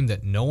tag team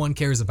that no one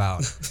cares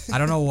about. I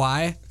don't know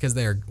why, because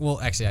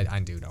actually, I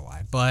do know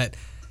why. But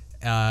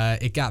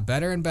it got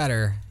better and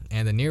better.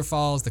 And the near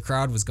falls, the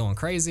crowd was going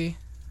crazy.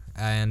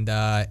 And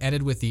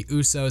ended with the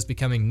Usos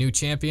becoming new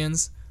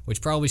champions,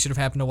 which probably should have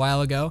happened a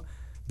while ago.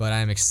 But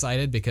I'm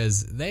excited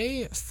because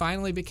they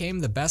finally became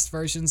the best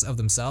versions of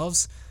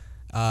themselves.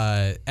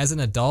 As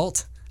an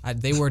adult,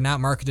 they were not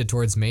marketed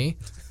towards me.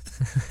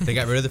 They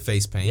got rid of the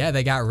face paint. Yeah,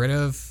 they got rid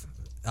of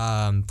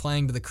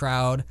playing to the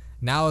crowd.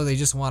 Now they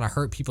just want to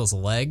hurt people's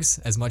legs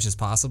as much as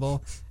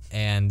possible.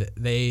 And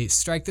they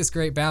strike this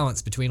great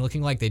balance between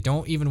looking like they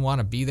don't even want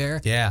to be there.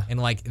 Yeah. And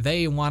like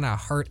they want to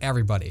hurt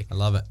everybody. I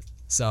love it.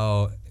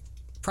 So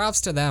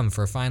props to them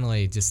for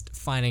finally just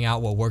finding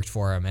out what worked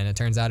for them. And it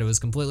turns out it was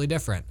completely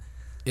different.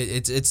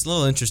 It's a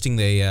little interesting.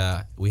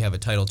 We have a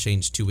title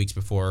change 2 weeks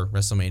before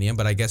WrestleMania,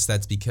 but I guess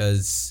that's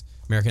because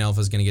American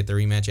Alpha is going to get the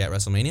rematch at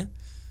WrestleMania.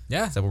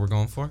 Yeah. Is that what we're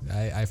going for?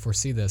 I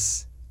foresee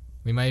this.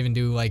 We might even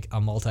do like a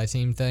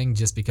multi-team thing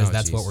just because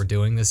that's what we're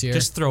doing this year.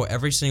 Just throw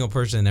every single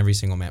person in every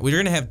single match. We're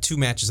going to have 2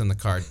 matches on the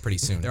card pretty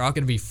soon. They're all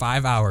going to be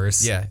 5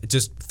 hours. Yeah,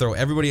 just throw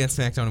everybody on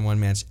SmackDown in one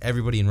match,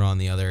 everybody in Raw in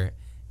the other,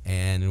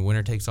 and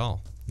winner takes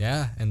all.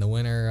 Yeah, and the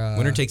winner...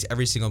 winner takes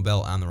every single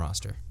belt on the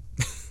roster.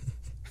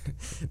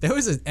 There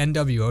was an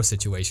NWO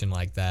situation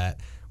like that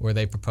where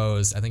they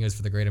proposed, I think it was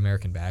for the Great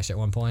American Bash at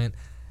one point,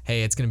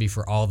 hey, it's going to be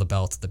for all the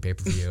belts at the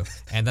pay-per-view.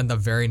 And then the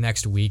very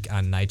next week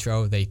on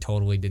Nitro, they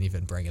totally didn't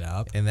even bring it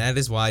up. And that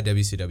is why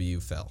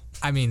WCW fell.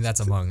 I mean, that's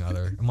among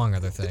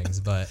other things,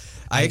 but...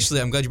 I'm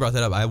glad you brought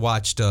that up. I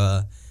watched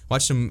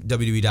some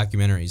WWE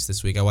documentaries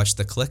this week. I watched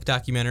the Click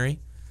documentary,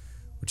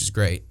 which is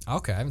great.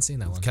 Okay, I haven't seen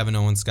that one. Kevin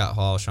Owens, Scott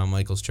Hall, Shawn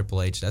Michaels,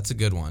 Triple H. That's a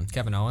good one.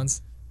 Kevin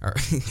Owens? Or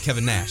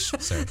Kevin Nash,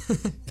 sorry.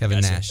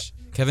 Kevin Nash.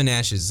 Kevin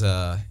Nash is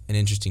an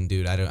interesting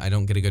dude. I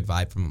don't get a good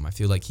vibe from him. I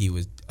feel like he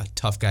was a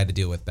tough guy to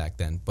deal with back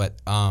then. But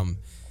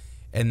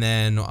and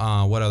then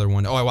what other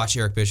one? Oh, I watched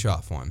Eric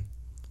Bischoff one.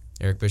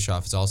 Eric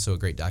Bischoff is also a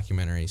great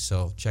documentary,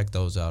 so check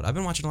those out. I've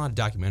been watching a lot of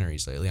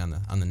documentaries lately on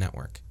the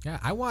network. Yeah,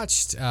 I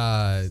watched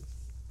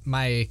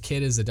My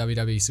Kid is a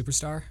WWE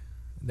Superstar.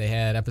 They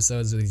had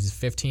episodes of these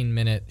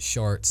 15-minute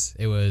shorts.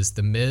 It was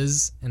The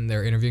Miz, and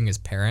they're interviewing his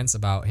parents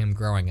about him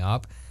growing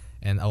up.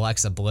 And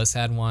Alexa Bliss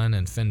had one,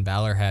 and Finn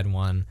Balor had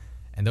one.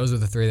 And those were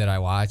the 3 that I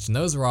watched, and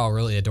those were all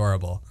really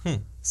adorable.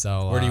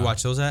 So where do you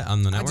watch those at?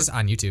 On the network? Just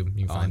on YouTube.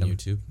 You can find them. On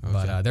YouTube. Okay.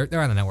 But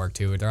they're on the network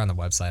too. They're on the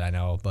website, I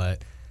know,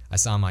 but I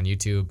saw them on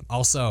YouTube.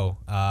 Also,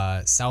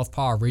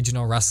 Southpaw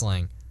Regional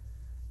Wrestling.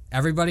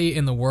 Everybody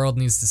in the world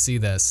needs to see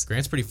this.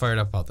 Grant's pretty fired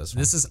up about this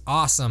one. This is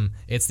awesome.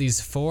 It's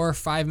these 4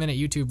 5-minute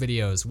YouTube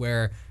videos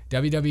where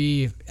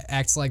WWE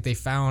acts like they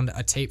found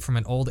a tape from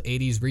an old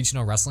 80s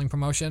regional wrestling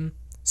promotion,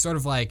 sort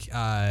of like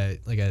a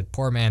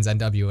poor man's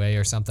NWA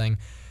or something.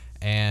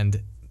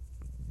 And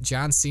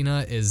John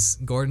Cena is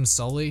Gordon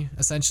Solie,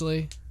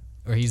 essentially,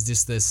 or he's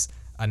just this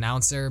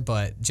announcer,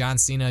 but John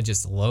Cena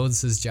just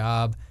loathes his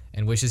job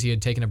and wishes he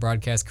had taken a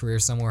broadcast career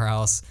somewhere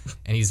else.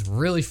 And he's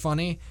really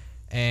funny.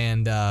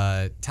 And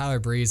Tyler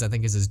Breeze, I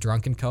think, is his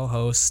drunken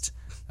co-host.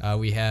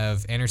 We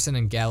have Anderson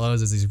and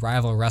Gallows as these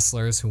rival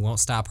wrestlers who won't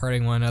stop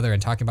hurting one another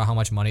and talking about how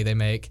much money they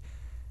make.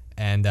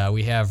 And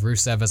we have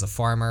Rusev as a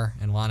farmer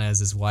and Lana as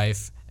his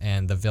wife.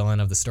 And the villain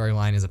of the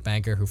storyline is a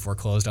banker who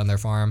foreclosed on their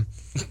farm.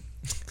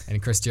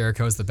 And Chris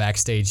Jericho is the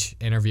backstage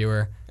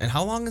interviewer. And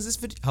how long is this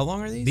video? How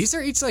long are these? These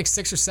are each like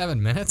 6 or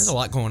 7 minutes. There's a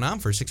lot going on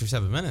for 6 or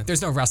 7 minutes.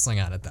 There's no wrestling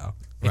on it, though.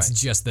 It's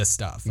just this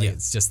stuff. Like,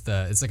 It's just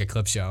it's like a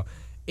clip show.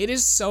 It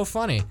is so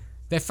funny.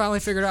 They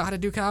finally figured out how to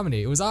do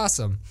comedy. It was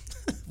awesome.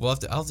 I'll have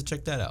to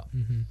check that out.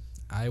 Mm-hmm.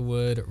 I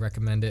would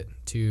recommend it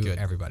to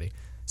everybody.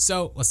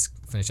 So let's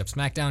finish up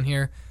SmackDown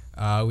here.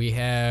 We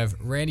have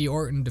Randy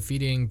Orton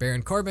defeating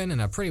Baron Corbin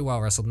in a pretty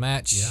well wrestled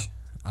match.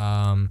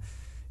 Yeah.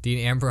 Dean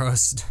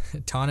Ambrose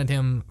taunted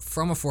him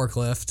from a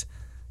forklift,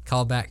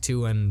 called back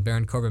to when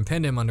Baron Corbin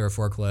pinned him under a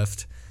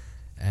forklift,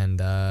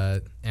 and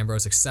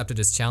Ambrose accepted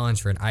his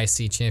challenge for an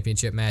IC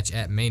championship match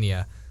at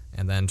Mania,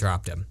 and then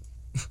dropped him.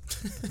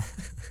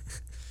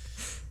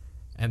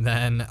 And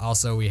then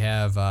also we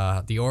have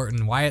the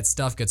Orton Wyatt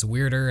stuff gets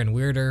weirder and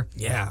weirder.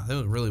 Yeah, that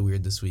was really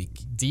weird this week.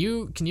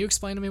 Can you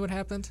explain to me what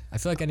happened? I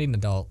feel like I need an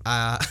adult.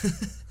 I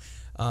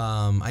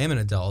am an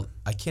adult.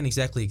 I can't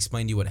exactly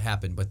explain to you what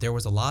happened, but there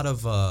was a lot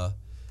of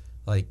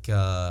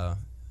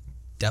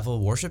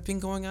devil worshiping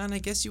going on, I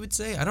guess you would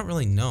say. I don't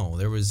really know.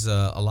 There was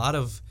a lot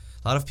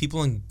of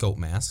people in goat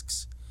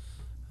masks,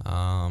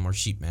 or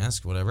sheep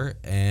masks, whatever.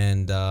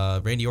 And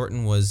Randy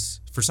Orton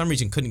for some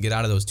reason couldn't get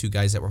out of those 2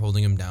 guys that were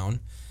holding him down.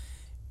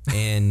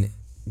 And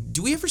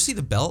do we ever see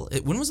the belt?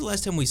 When was the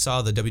last time we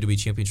saw the WWE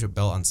Championship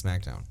belt on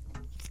SmackDown?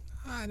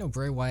 I know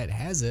Bray Wyatt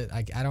has it.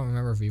 I don't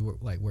remember if he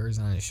wears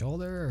it on his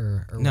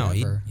shoulder or no,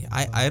 whatever.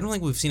 I don't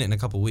think we've seen it in a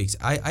couple weeks.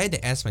 I had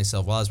to ask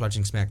myself while I was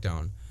watching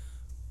SmackDown,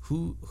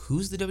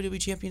 who's the WWE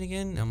champion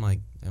again? I'm like,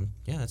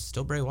 yeah, that's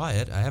still Bray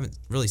Wyatt. I haven't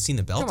really seen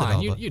the belt Come at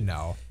on, all. you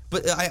know.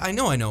 But I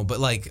know. But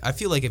like, I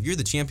feel like if you're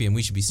the champion,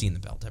 we should be seeing the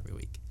belt every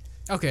week.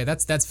 Okay,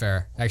 that's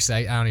fair.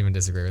 Actually, I don't even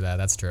disagree with that.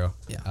 That's true.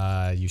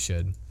 Yeah. You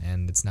should,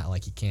 and it's not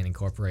like he can't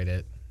incorporate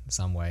it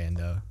some way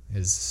into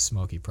his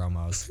smoky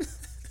promos.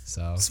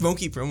 So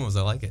Smoky promos,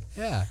 I like it.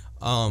 yeah.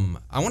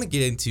 I want to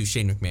get into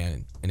Shane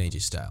McMahon and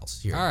AJ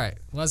Styles here. All right,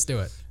 let's do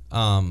it.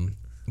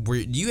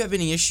 Do you have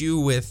any issue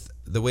with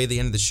the way they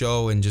ended the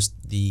show and just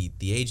the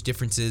age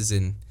differences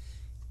and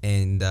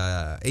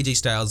AJ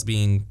Styles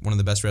being one of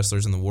the best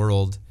wrestlers in the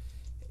world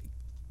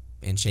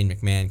and Shane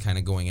McMahon kind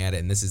of going at it,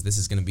 and this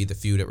is going to be the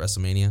feud at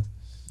WrestleMania?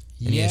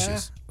 Any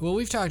issues? Well,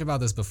 we've talked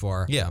about this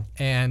before. Yeah.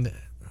 And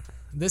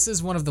this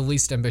is one of the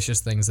least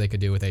ambitious things they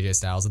could do with AJ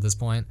Styles at this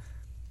point.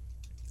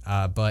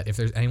 But if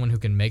there's anyone who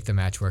can make the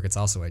match work, it's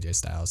also AJ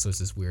Styles. So it's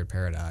this weird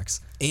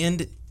paradox.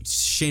 And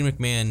Shane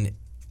McMahon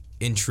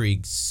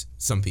intrigues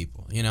some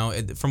people. You know,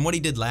 from what he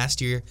did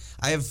last year,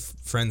 I have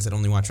friends that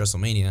only watch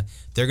WrestleMania.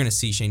 They're going to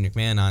see Shane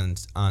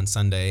McMahon on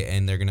Sunday,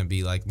 and they're going to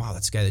be like, wow,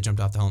 that's the guy that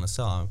jumped off the Hell in a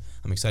Cell.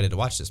 I'm excited to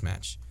watch this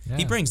match. Yeah.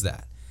 He brings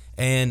that.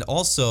 And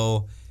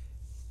also,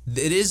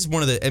 it is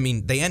one of the, I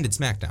mean, they ended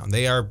SmackDown.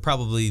 They are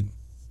probably,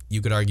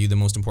 you could argue, the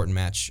most important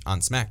match on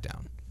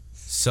SmackDown.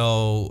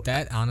 So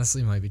That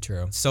honestly might be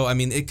true. So, I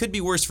mean, it could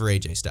be worse for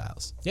AJ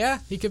Styles. Yeah,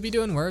 he could be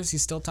doing worse.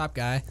 He's still top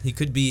guy. He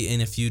could be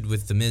in a feud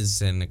with The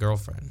Miz and a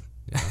girlfriend.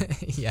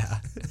 Yeah.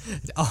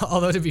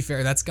 Although, to be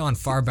fair, that's gone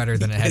far better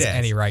than it has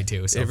any right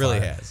to so It really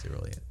far. has. It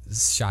really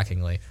has.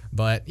 Shockingly.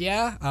 But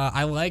yeah,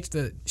 I liked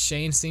that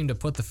Shane seemed to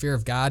put the fear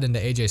of God into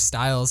AJ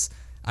Styles.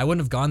 I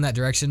wouldn't have gone that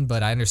direction,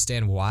 but I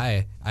understand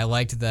why. I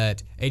liked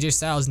that AJ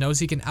Styles knows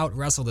he can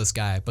out-wrestle this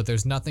guy, but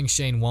there's nothing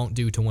Shane won't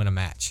do to win a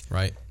match.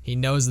 Right. He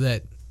knows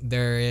that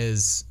there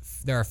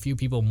are few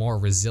people more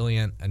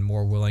resilient and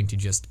more willing to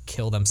just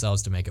kill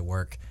themselves to make it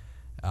work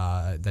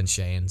than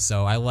Shane.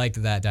 So I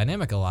liked that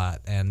dynamic a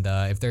lot. And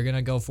if they're going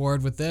to go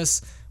forward with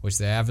this, which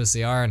they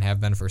obviously are and have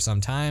been for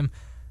some time,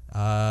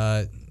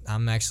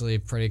 I'm actually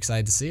pretty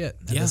excited to see it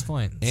at this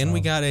point. And so.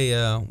 we got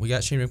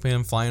Shane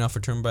McMahon flying off a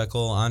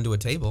turnbuckle onto a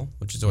table,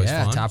 which is always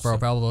fun. Yeah, top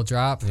rope elbow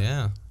drop.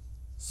 Yeah.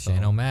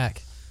 Shane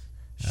O'Mac.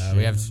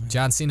 We have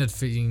John Cena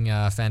defeating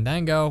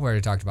Fandango. We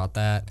already talked about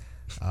that.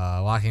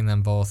 Locking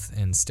them both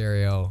in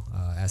stereo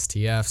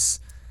STFs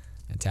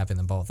and tapping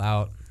them both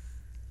out.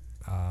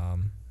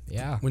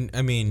 Yeah.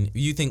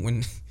 You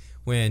think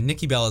when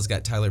Nikki Bella's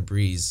got Tyler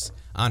Breeze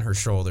on her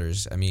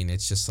shoulders, I mean,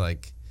 it's just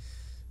like,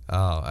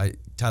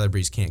 Tyler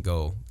Breeze can't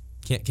go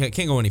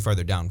any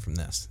farther down from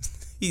this.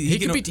 He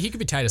could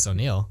be Titus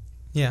O'Neil.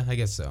 Yeah, I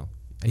guess so.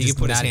 And he just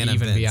could put not his hand on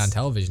even be Vince. on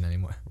television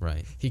anymore.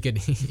 Right. He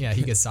could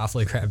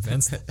softly grab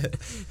Vince.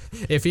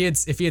 If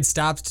he had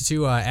stopped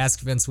to ask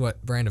Vince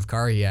what brand of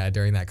car he had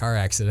during that car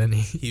accident,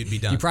 He'd be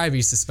done. He'd probably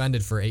be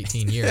suspended for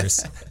 18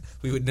 years.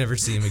 We would never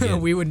see him again.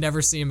 We would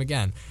never see him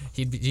again.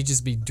 He'd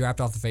just be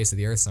dropped off the face of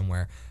the earth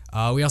somewhere.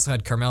 We also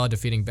had Carmella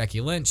defeating Becky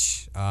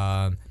Lynch.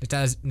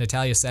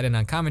 Natalya sat in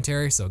on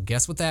commentary, so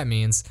guess what that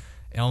means?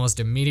 It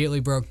almost immediately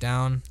broke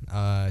down.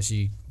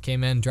 She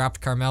came in, dropped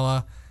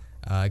Carmella,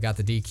 got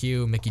the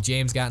DQ. Mickie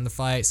James got in the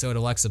fight, so did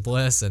Alexa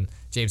Bliss, and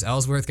James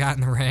Ellsworth got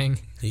in the ring.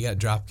 He got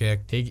drop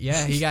kicked.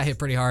 He got hit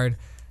pretty hard,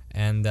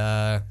 and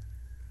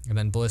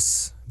then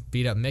Bliss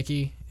beat up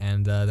Mickie,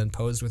 and then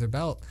posed with her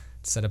belt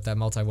to set up that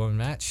multi-woman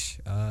match.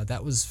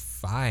 That was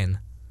fine.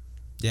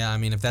 Yeah, I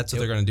mean, if that's what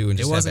they're going to do and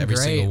just have wasn't every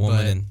great, single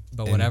woman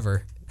but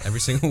whatever. Every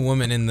single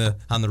woman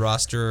on the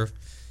roster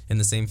in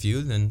the same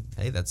feud, then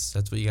hey, that's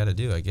what you got to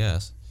do, I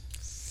guess.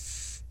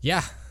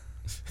 Yeah.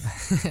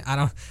 I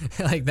don't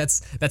like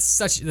that's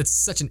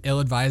such an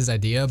ill-advised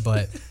idea,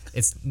 but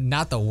it's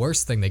not the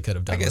worst thing they could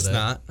have done. I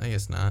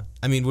guess not.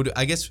 I mean,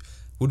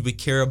 would we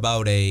care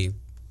about a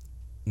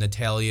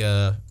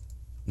Natalya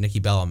Nikki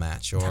Bella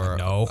match or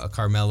No. a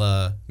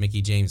Carmella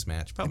Mickie James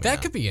match? Probably That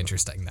not. could be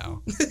interesting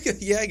though,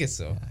 Yeah, I guess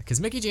so. because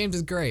Mickie James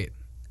is great,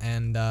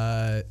 and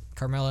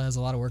Carmella has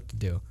a lot of work to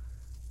do.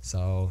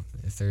 So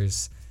if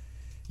there's,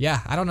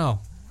 I don't know.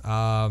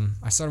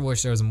 I sort of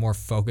wish there was a more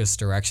focused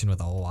direction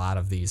with a lot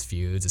of these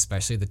feuds,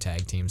 especially the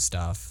tag team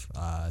stuff.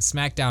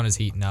 SmackDown is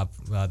heating up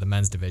the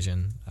men's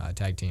division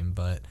tag team,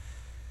 but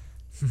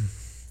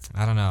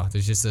I don't know.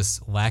 There's just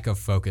this lack of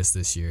focus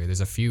this year.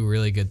 There's a few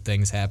really good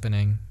things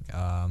happening.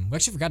 We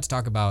actually forgot to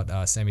talk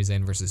about Sami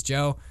Zayn versus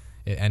Joe.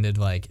 It ended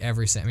like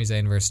every Sami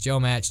Zayn versus Joe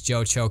match.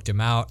 Joe choked him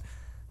out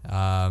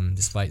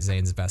despite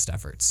Zayn's best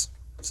efforts,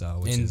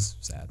 which is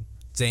sad.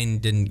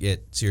 Zayn didn't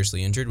get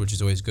seriously injured, which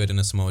is always good in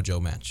a Samoa Joe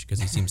match because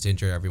he seems to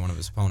injure every one of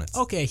his opponents.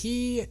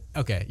 Tyson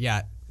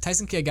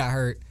Kidd got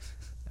hurt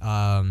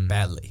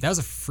Badly. That was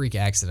a freak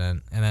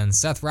accident. And then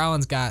Seth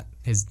Rollins got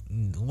his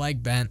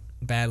leg bent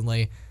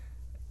badly.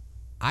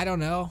 I don't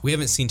know. We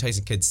haven't seen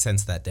Tyson Kidd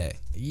since that day,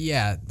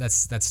 Yeah,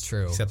 that's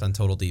true. except on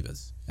Total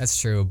Divas. That's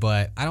true,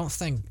 but I don't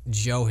think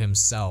Joe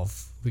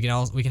himself. We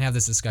can have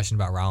this discussion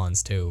about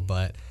Rollins too,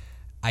 but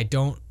I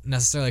don't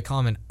necessarily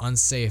call him an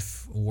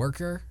unsafe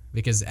worker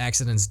because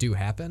accidents do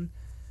happen.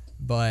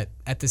 But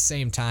at the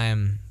same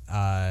time,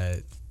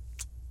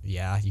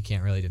 yeah, you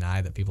can't really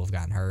deny that people have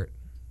gotten hurt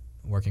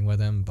working with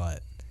him,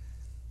 but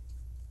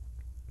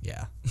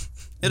yeah.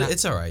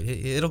 It's all right.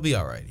 It'll be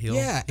all right. He'll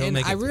and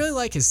make it I through. really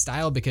like his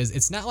style because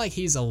it's not like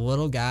he's a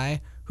little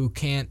guy who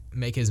can't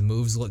make his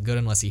moves look good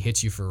unless he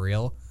hits you for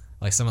real.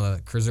 Like some of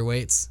the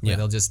cruiserweights, Yeah.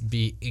 they'll just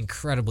be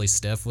incredibly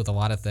stiff with a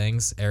lot of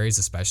things, Aries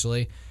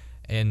especially.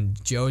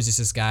 And Joe is just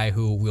this guy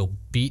who will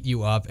beat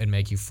you up and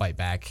make you fight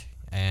back,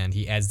 and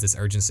he adds this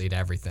urgency to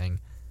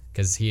everything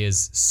because he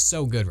is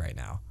so good right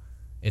now.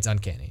 It's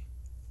uncanny.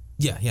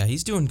 Yeah,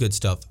 he's doing good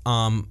stuff.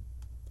 On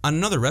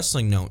another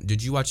wrestling note,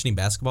 did you watch any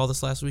basketball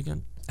this last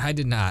weekend? I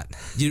did not.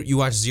 You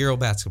watched zero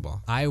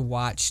basketball. I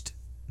watched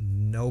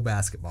no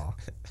basketball.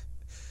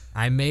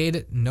 I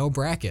made no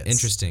brackets.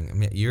 Interesting. I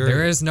mean,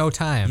 There is no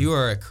time. You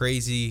are a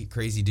crazy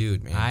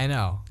dude, man. I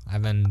know.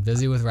 I've been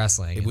busy with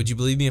wrestling. Would you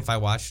believe me if I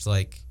watched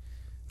like,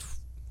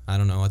 I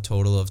don't know, a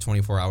total of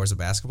 24 hours of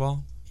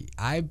basketball?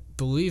 I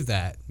believe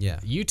that. Yeah.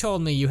 You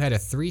told me you had a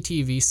 3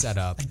 TV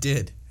setup. I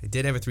did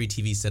have a 3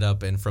 TV set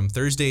up, and from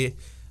Thursday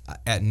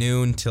at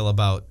noon till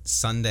about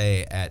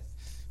Sunday at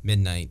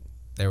midnight,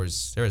 there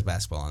was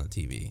basketball on the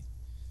TV.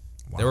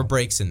 Wow. There were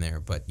breaks in there,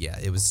 but yeah,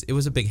 it was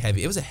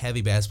a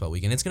heavy basketball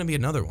weekend. It's gonna be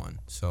another one,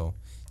 so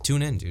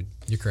tune in, dude.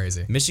 You're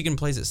crazy. Michigan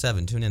plays at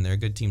 7. Tune in; they're a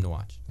good team to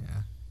watch. Yeah.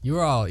 You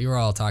were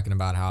all talking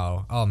about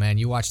how, oh man,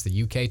 you watched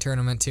the UK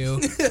tournament too.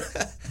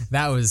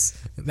 that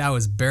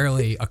was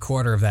barely a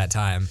quarter of that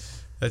time.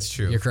 That's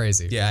true. You're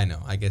crazy. Yeah, I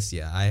know. I guess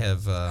I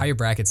have. How your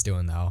brackets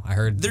doing though? I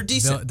heard They're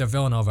decent. The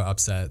Villanova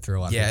upset threw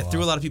a lot of Yeah, people it threw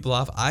off. a lot of people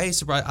off. I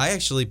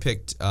actually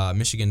picked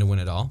Michigan to win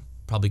it all,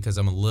 probably because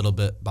I'm a little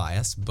bit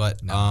biased, but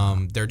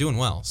they're doing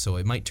well, so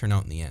it might turn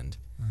out in the end.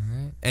 All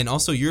right. And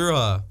also,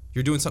 you're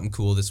doing something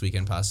cool this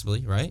weekend,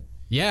 possibly, right?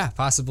 Yeah,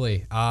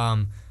 possibly.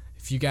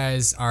 If you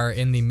guys are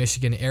in the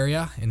Michigan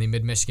area, in the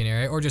mid-Michigan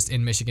area, or just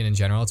in Michigan in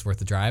general, it's worth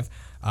the drive.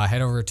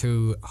 Head over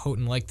to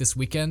Houghton Lake this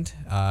weekend.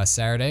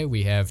 Saturday,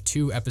 we have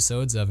 2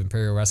 episodes of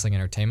Imperial Wrestling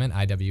Entertainment,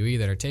 IWE,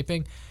 that are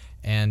taping.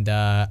 And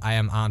I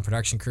am on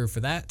production crew for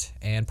that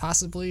and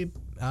possibly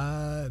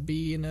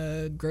be in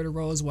a greater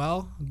role as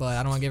well. But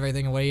I don't want to give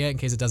everything away yet in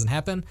case it doesn't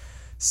happen.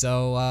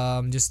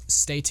 So just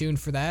stay tuned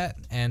for that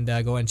and go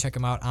ahead and check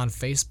them out on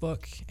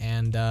Facebook.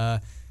 And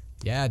the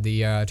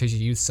Tricia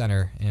Youth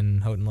Center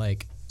in Houghton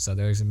Lake. So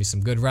there's gonna be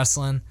some good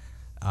wrestling.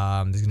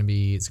 It's gonna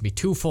be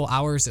 2 full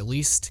hours at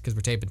least because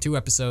we're taping 2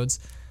 episodes.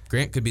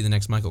 Grant could be the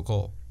next Michael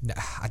Cole.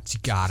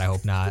 God, I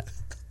hope not.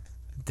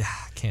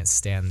 Can't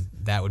stand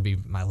that. Would be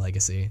my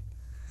legacy.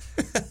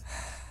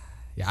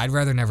 Yeah, I'd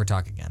rather never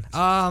talk again.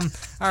 All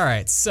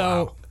right.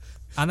 So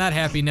on that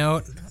happy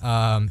note,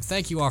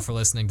 thank you all for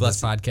listening to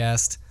this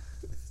podcast.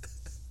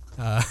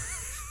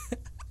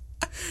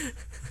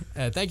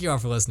 Thank you all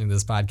for listening to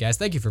this podcast.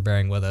 Thank you for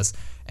bearing with us.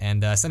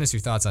 And send us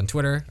your thoughts on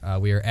Twitter.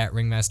 We are at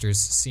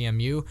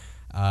RingmastersCMU.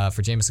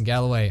 For Jameson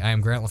Galloway, I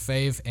am Grant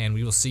LaFave, and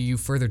we will see you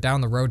further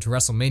down the road to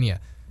WrestleMania.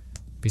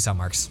 Peace out,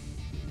 Marks.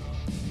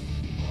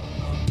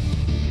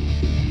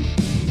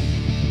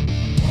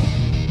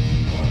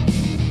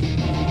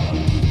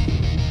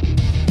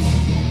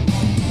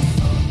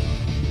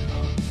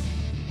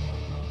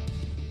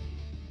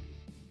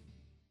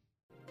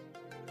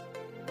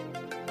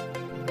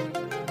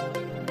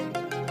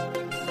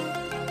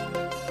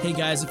 Hey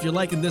guys, if you're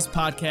liking this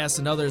podcast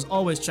and others,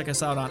 always check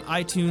us out on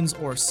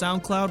iTunes or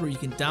SoundCloud, where you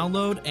can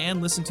download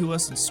and listen to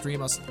us and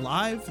stream us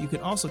live. You can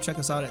also check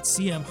us out at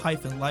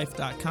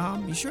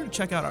cm-life.com. Be sure to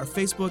check out our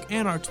Facebook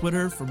and our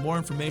Twitter for more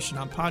information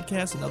on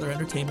podcasts and other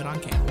entertainment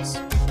on campus.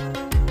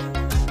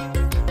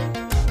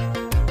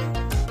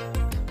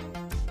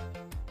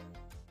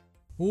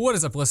 What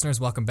is up, listeners?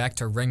 Welcome back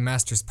to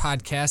Ringmasters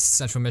Podcast,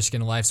 Central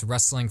Michigan Life's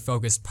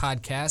wrestling-focused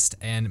podcast.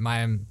 And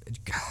I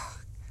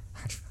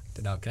fucked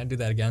it up. Can I do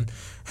that again?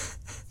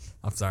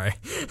 I'm sorry.